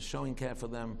for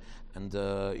them, and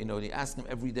you ask them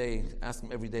every day,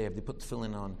 have they put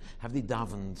tefillin on, have they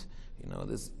davened?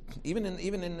 There's even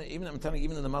I'm telling you,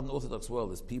 even in the modern Orthodox world,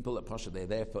 there's people at Pasha, they're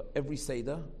there for every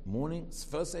Seder, morning,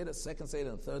 first Seder, second Seder,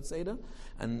 and third Seder,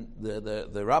 and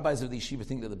the rabbis of the yeshiva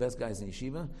think they're the best guys in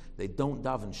yeshiva. They don't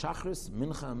daven Shachris,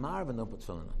 Mincha, and Marv, and don't put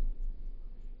tefillin on.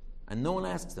 And no one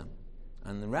asks them.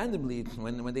 And randomly,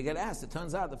 when they get asked, it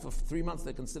turns out that for 3 months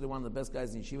they're considered one of the best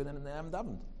guys in yeshiva, and they haven't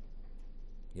davened.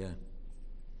 Yeah.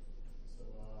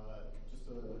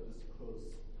 So just to close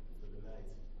for the night.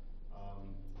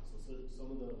 So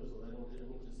some of the first of all, I don't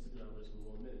just stick around for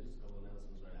 1 minute, just a couple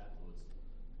announcements right afterwards.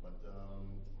 But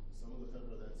some of the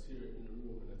fevra that's here in the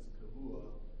room and that's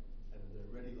kavua, and they're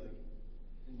already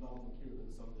involved in kiruv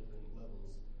in some different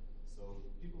levels. So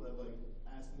people have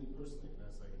asked me personally, and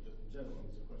that's just in general.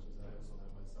 These are questions that I also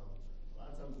have myself. A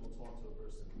lot of times we'll talk to a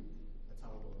person, a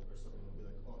Talmud or something, and we'll be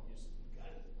like, "Oh,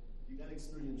 you got to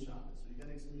experience Shabbos, or you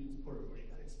got to experience Purim, or you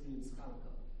got to experience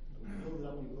Hanukkah." And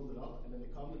we build it up, and then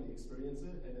they come and they experience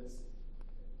it, and they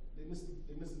miss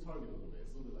the target a little bit.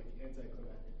 It's a little bit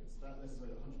anticlimactic. It's not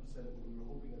necessarily 100% what we were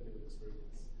hoping that they would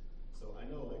experience. So I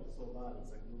know this whole vibe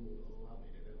is a little bit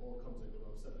elongated. It all comes the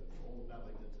Rav said, it's all about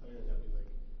the Torah that we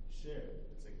share.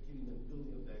 It's giving them,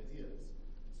 building up the ideas.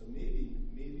 So maybe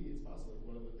it's possible.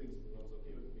 One of the things that I was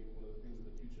okay with, maybe one of the things in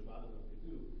the future about it could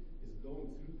do is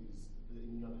going through the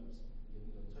inyanim,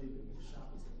 Taivim, the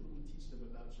Shabbos. What do we teach them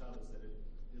about Shabbos that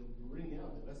it'll bring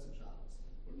out the best of Shabbos?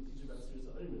 What do we teach about Sirius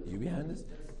Ayman? You behind this?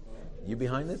 You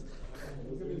behind this? But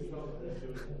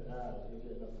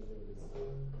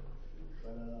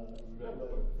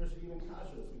especially even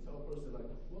kashrus, we tell a person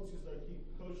once you start keeping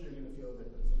kosher, you're gonna feel a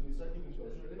difference. And when you start keeping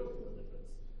kosher, they don't feel a difference.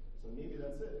 So maybe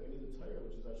that's it. Maybe the Torah,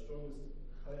 which is our strongest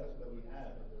chayach that we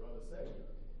have, like the Rava said,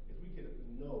 if we could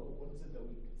know what is it that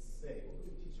we could say, what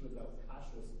can we teach them about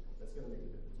kashrus that's gonna make a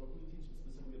difference? What can we teach them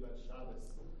specifically about Shabbos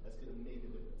that's gonna make a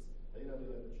difference? I think that'd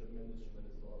be a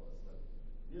tremendous law.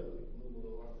 Really,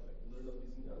 little learn up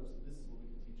these things. This is what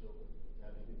we can teach over. Yeah,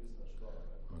 I think this is our strong.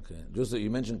 Okay. Just you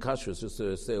mentioned kashrus, just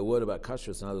to say a word about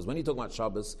kashrus. In other words, when you talk about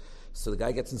Shabbos, so the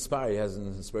guy gets inspired, he has an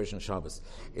inspiration of Shabbos.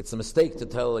 It's a mistake to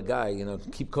tell a guy,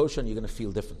 keep kosher and you're going to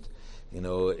feel different.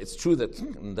 It's true that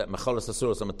mechalas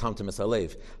asuros are matamtim es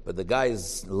halev, but the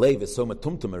guy's lev is so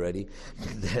matumtum already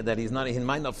that he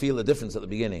might not feel the difference at the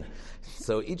beginning.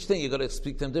 So each thing you got to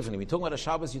speak to him differently. When you're talking about a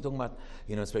Shabbos, you're talking about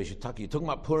especially you're talking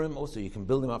about Purim. Also, you can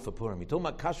build him up for Purim. You're talking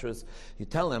about kashrus. You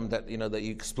tell him that that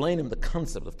you explain him the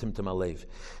concept of timtum halev,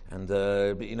 and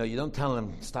you don't tell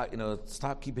him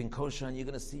stop keeping kosher and you're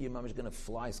going to see your mom is going to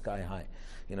fly sky high.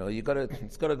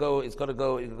 It's got to go with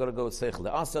seichel.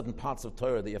 There are certain parts of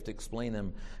Torah that you have to explain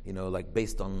them,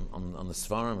 based on the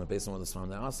Svarim or based on what the Svarim.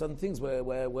 There are certain things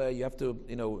where you have to,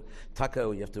 you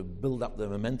have to build up the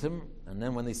momentum, and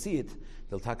then when they see it,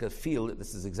 they'll feel that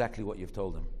this is exactly what you've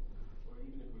told them. Or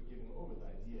even if we're giving over the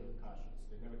idea of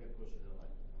kashrus, they never get pushed in their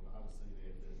life. Obviously,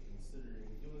 if they're considering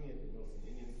doing it, they know it's an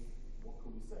Indian, what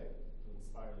could we say to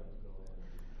inspire them to go ahead?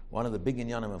 One of the big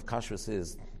inyanim of kashrus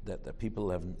is that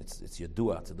people have, it's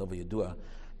yadua, it's a dova yadua,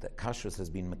 that kashrus has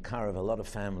been makar of a lot of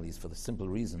families for the simple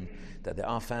reason that there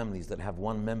are families that have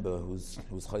one member who's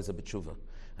chayzer b'tshuva,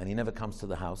 and he never comes to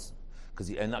the house,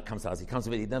 he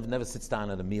never sits down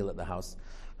at a meal at the house,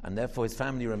 and therefore his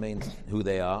family remains who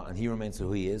they are, and he remains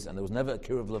who he is, and there was never a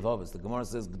kiruv levavos. The Gemara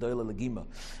says, G'dola legima,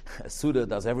 Suda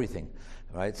does everything,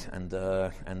 right? And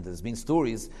there's been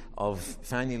stories of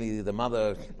finally the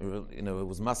mother,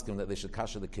 was masking that they should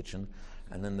kasher the kitchen,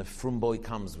 and then the frum boy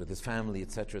comes with his family,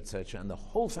 etc., and the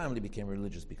whole family became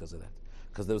religious because of that,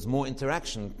 because there was more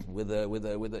interaction with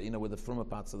the frummer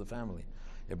parts of the family.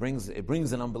 It brings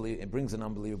an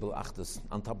unbelievable achdus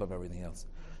on top of everything else.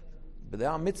 But there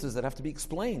are mitzvahs that have to be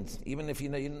explained. Even if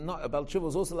you're not, a Baal Tshuva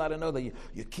is also allowed to know that you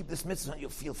keep this mitzvah and you'll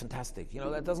feel fantastic.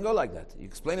 That doesn't go like that. You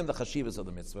explain him the chashivas of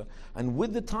the mitzvah, and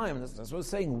with the time, that's what I was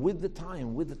saying, with the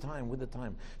time.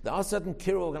 There are certain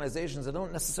kiruv organizations that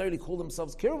don't necessarily call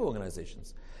themselves kiruv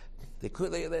organizations. They're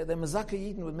mezaka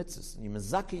yidin with mitzvahs. And you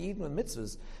mezaka yidin with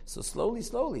mitzvahs, so slowly,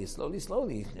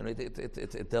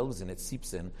 it delves in, it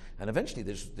seeps in, and eventually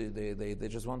they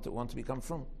just want to become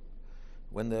from.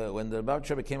 when the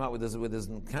Lubavitcher Rebbe came out with his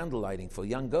candle lighting for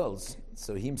young girls,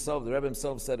 so he himself, the Rebbe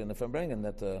himself, said in the Farbrengen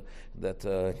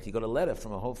that he got a letter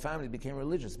from a whole family that became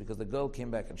religious because the girl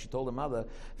came back and she told her mother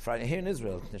Friday here in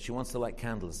Israel that she wants to light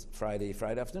candles Friday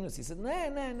afternoons. He said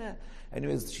no.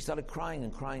 Anyways, she started crying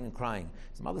and crying and crying.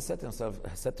 His mother said to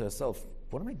herself,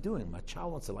 what am I doing? My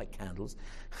child wants to light candles.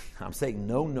 I'm saying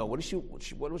no. What does she want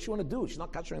to do? She's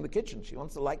not catching in the kitchen. She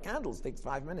wants to light candles. It takes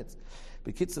 5 minutes.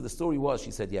 But the story was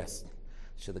she said yes.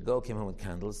 So the girl came home with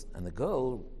candles, and the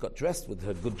girl got dressed with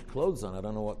her good clothes on. I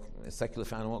don't know what a secular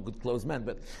fan what good clothes meant,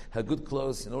 but her good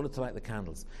clothes in order to light the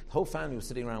candles. The whole family was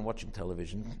sitting around watching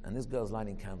television, and this girl's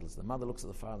lighting candles. The mother looks at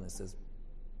the father and says,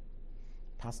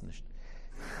 "Pass nicht."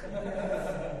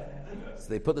 So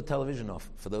they put the television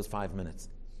off for those 5 minutes.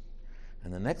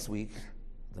 And the next week,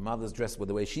 the mother's dressed with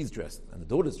the way she's dressed, and the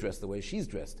daughter's dressed the way she's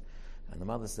dressed. And the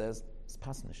mother says, "It's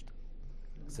pass nicht."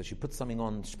 So she put something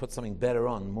on, she put something better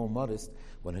on, more modest,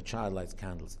 when her child lights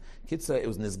candles. Kitzur, it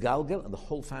was nizgalgel, and the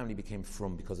whole family became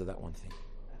frum because of that one thing.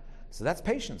 So that's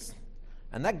patience.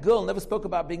 And that girl never spoke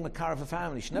about being makar of a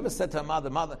family. She never said to her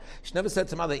mother, she never said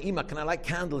to mother, "Ima, can I light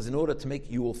candles in order to make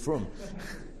you all frum?"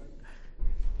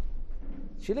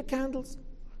 She lit candles.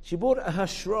 She brought a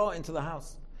hashra into the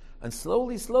house. And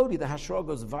slowly, the hashra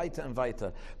goes weiter and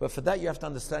weiter. But for that you have to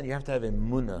understand, you have to have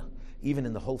emunah. Even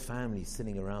in the whole family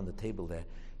sitting around the table there,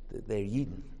 they're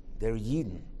Yidden. They're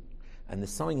Yidden. And there's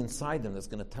something inside them that's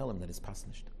going to tell them that it's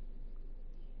pasnished.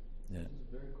 Yeah. Just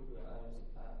very quickly, I'm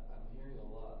hearing a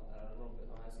lot, I don't know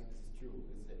if I'm asking if this is true,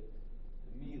 is that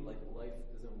to me, like, life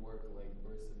doesn't work like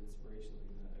bursts of inspiration like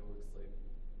that. It works like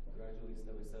gradually,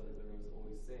 step by step, like everyone's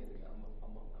always saying. Like,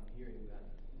 I'm hearing that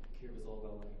Kirv is all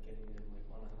about like getting in like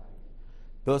on a high.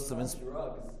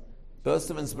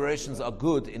 Bursts of inspirations are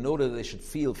good in order that they should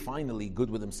feel finally good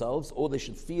with themselves, or they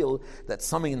should feel that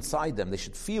something inside them. They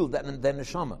should feel that in their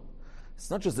neshama.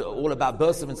 It's not just all about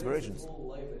bursts of inspirations.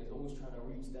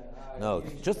 No,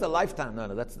 just a lifetime. No,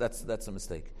 that's a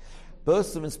mistake.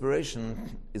 Bursts of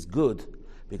inspiration is good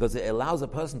because it allows a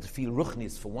person to feel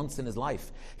ruchnis for once in his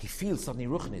life. He feels suddenly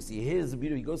ruchnis. He hears the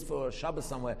beauty. He goes for a Shabbos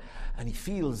somewhere, and he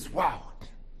feels, wow,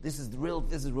 this is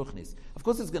ruchnis. Of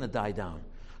course, it's going to die down.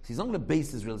 So he's not going to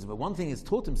base his realism, but one thing he's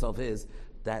taught himself is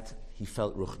that he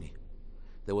felt ruchni.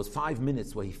 There was 5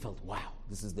 minutes where he felt, wow,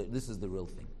 this is the real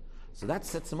thing. So that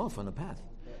sets him off on a path.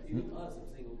 Even us, I'm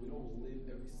saying, we don't live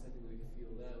every second we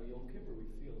feel that. We Yom Kippur, we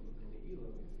feel it. In the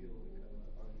Elah, we feel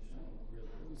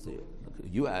like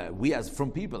really. We as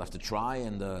from people have to try,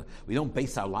 and we don't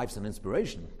base our lives on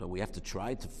inspiration, but we have to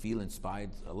try to feel inspired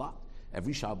a lot.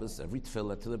 Every Shabbos, every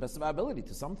tefillah, to the best of our ability,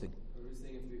 to something.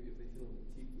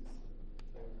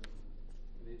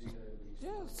 Yeah,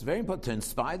 it's very important to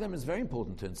inspire them. It's very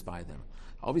important to inspire them.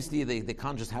 Obviously, they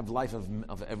can't just have life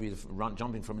of every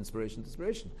jumping from inspiration to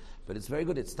inspiration. But it's very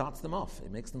good. It starts them off.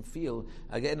 It makes them feel,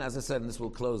 again, as I said, and this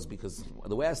will close, because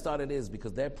the way I started is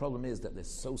because their problem is that they're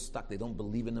so stuck. They don't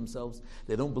believe in themselves.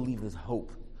 They don't believe there's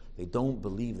hope. They don't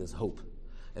believe there's hope.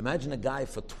 Imagine a guy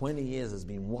for 20 years has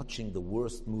been watching the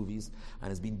worst movies and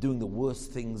has been doing the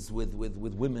worst things with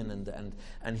women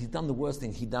and he's done the worst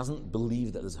thing. He doesn't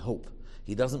believe that there's hope.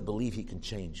 He doesn't believe he can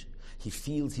change. He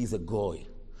feels he's a goy.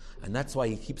 And that's why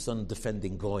he keeps on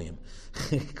defending goyim.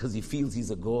 Because he feels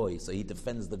he's a goy, so he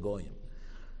defends the goyim.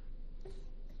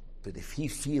 But if he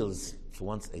feels, for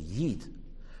once, a yid,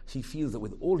 he feels that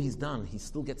with all he's done, he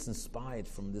still gets inspired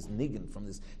from this niggin, from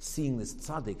this seeing this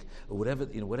tzaddik, or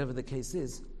whatever the case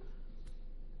is.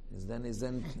 It's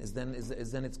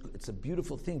a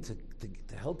beautiful thing to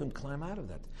help him climb out of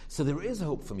that. So there is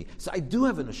hope for me. So I do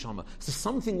have a neshama. So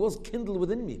something was kindled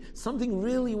within me. Something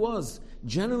really was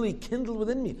generally kindled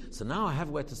within me. So now I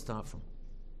have where to start from.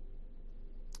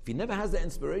 If he never has that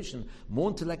inspiration, more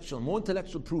intellectual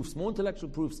proofs.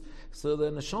 So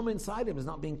the neshama inside him is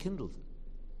not being kindled.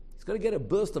 He's got to get a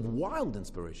burst of wild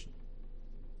inspiration.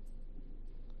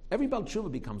 Every Baal Tshuva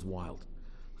becomes wild.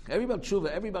 Every Baal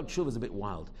Tshuva is a bit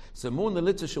wild. So more in the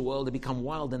literature world, they become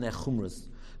wild in their chumras,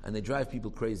 and they drive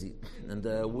people crazy. And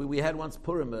we had once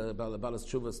Purim, Baal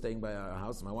Tshuva staying by our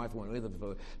house. My wife went with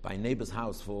her by a neighbor's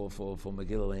house for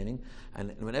Megillah laning.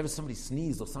 And whenever somebody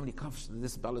sneezed or somebody coughed,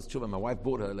 this Baal Tshuva, my wife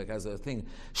bought her like as a thing,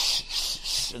 shh, shh,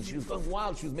 shh, and she was going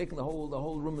wild. She was making the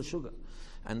whole room of sugar.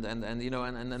 And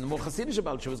the more Hasidic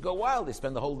Baal Tshuvas go wild. They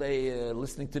spend the whole day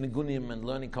listening to Nigunim and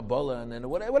learning Kabbalah and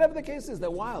whatever the case is, they're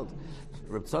wild.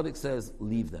 Reb Tzadok says,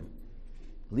 leave them.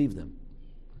 Leave them.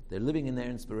 They're living in their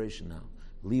inspiration now.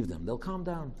 Leave them. They'll calm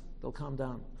down.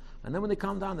 And then when they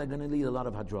calm down, they're going to lead a lot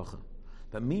of hadracha.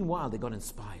 But meanwhile, they got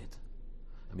inspired.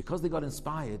 And because they got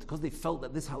inspired, because they felt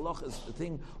that this halach is the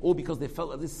thing, or because they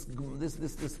felt that this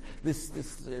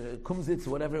kumzitz,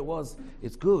 whatever it was,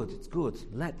 it's good.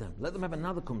 Let them have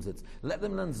another kumzitz. Let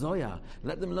them learn Zoya.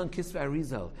 Let them learn Kisvei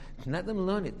Arizal. Let them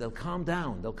learn it. They'll calm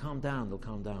down.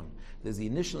 There's the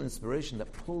initial inspiration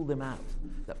that pulled them out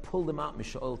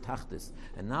Misha'ol Tachtis.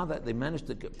 And now that they managed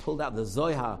to get pulled out the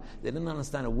Zoya, they didn't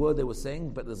understand a word they were saying,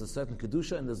 but there's a certain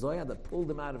kedusha in the Zoya that pulled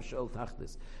them out of Sha'ol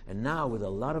Tachtis. And now with a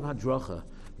lot of hadracha,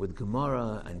 with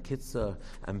Gemara and Kitzah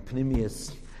and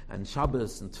Pnimius and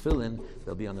Shabbos and Tefillin,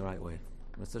 they'll be on the right way.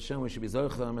 Mr. Hashem, we should be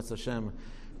Zorcha, Mr. Hashem,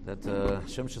 that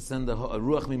Hashem should send a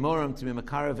Ruach Mimorim to be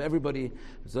Makarav everybody.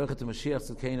 Zorcha to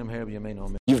Mashiach Tzidkeinu Meher B'Yameinu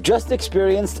Amen. You've just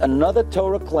experienced another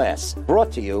Torah class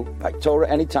brought to you by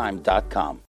TorahAnytime.com.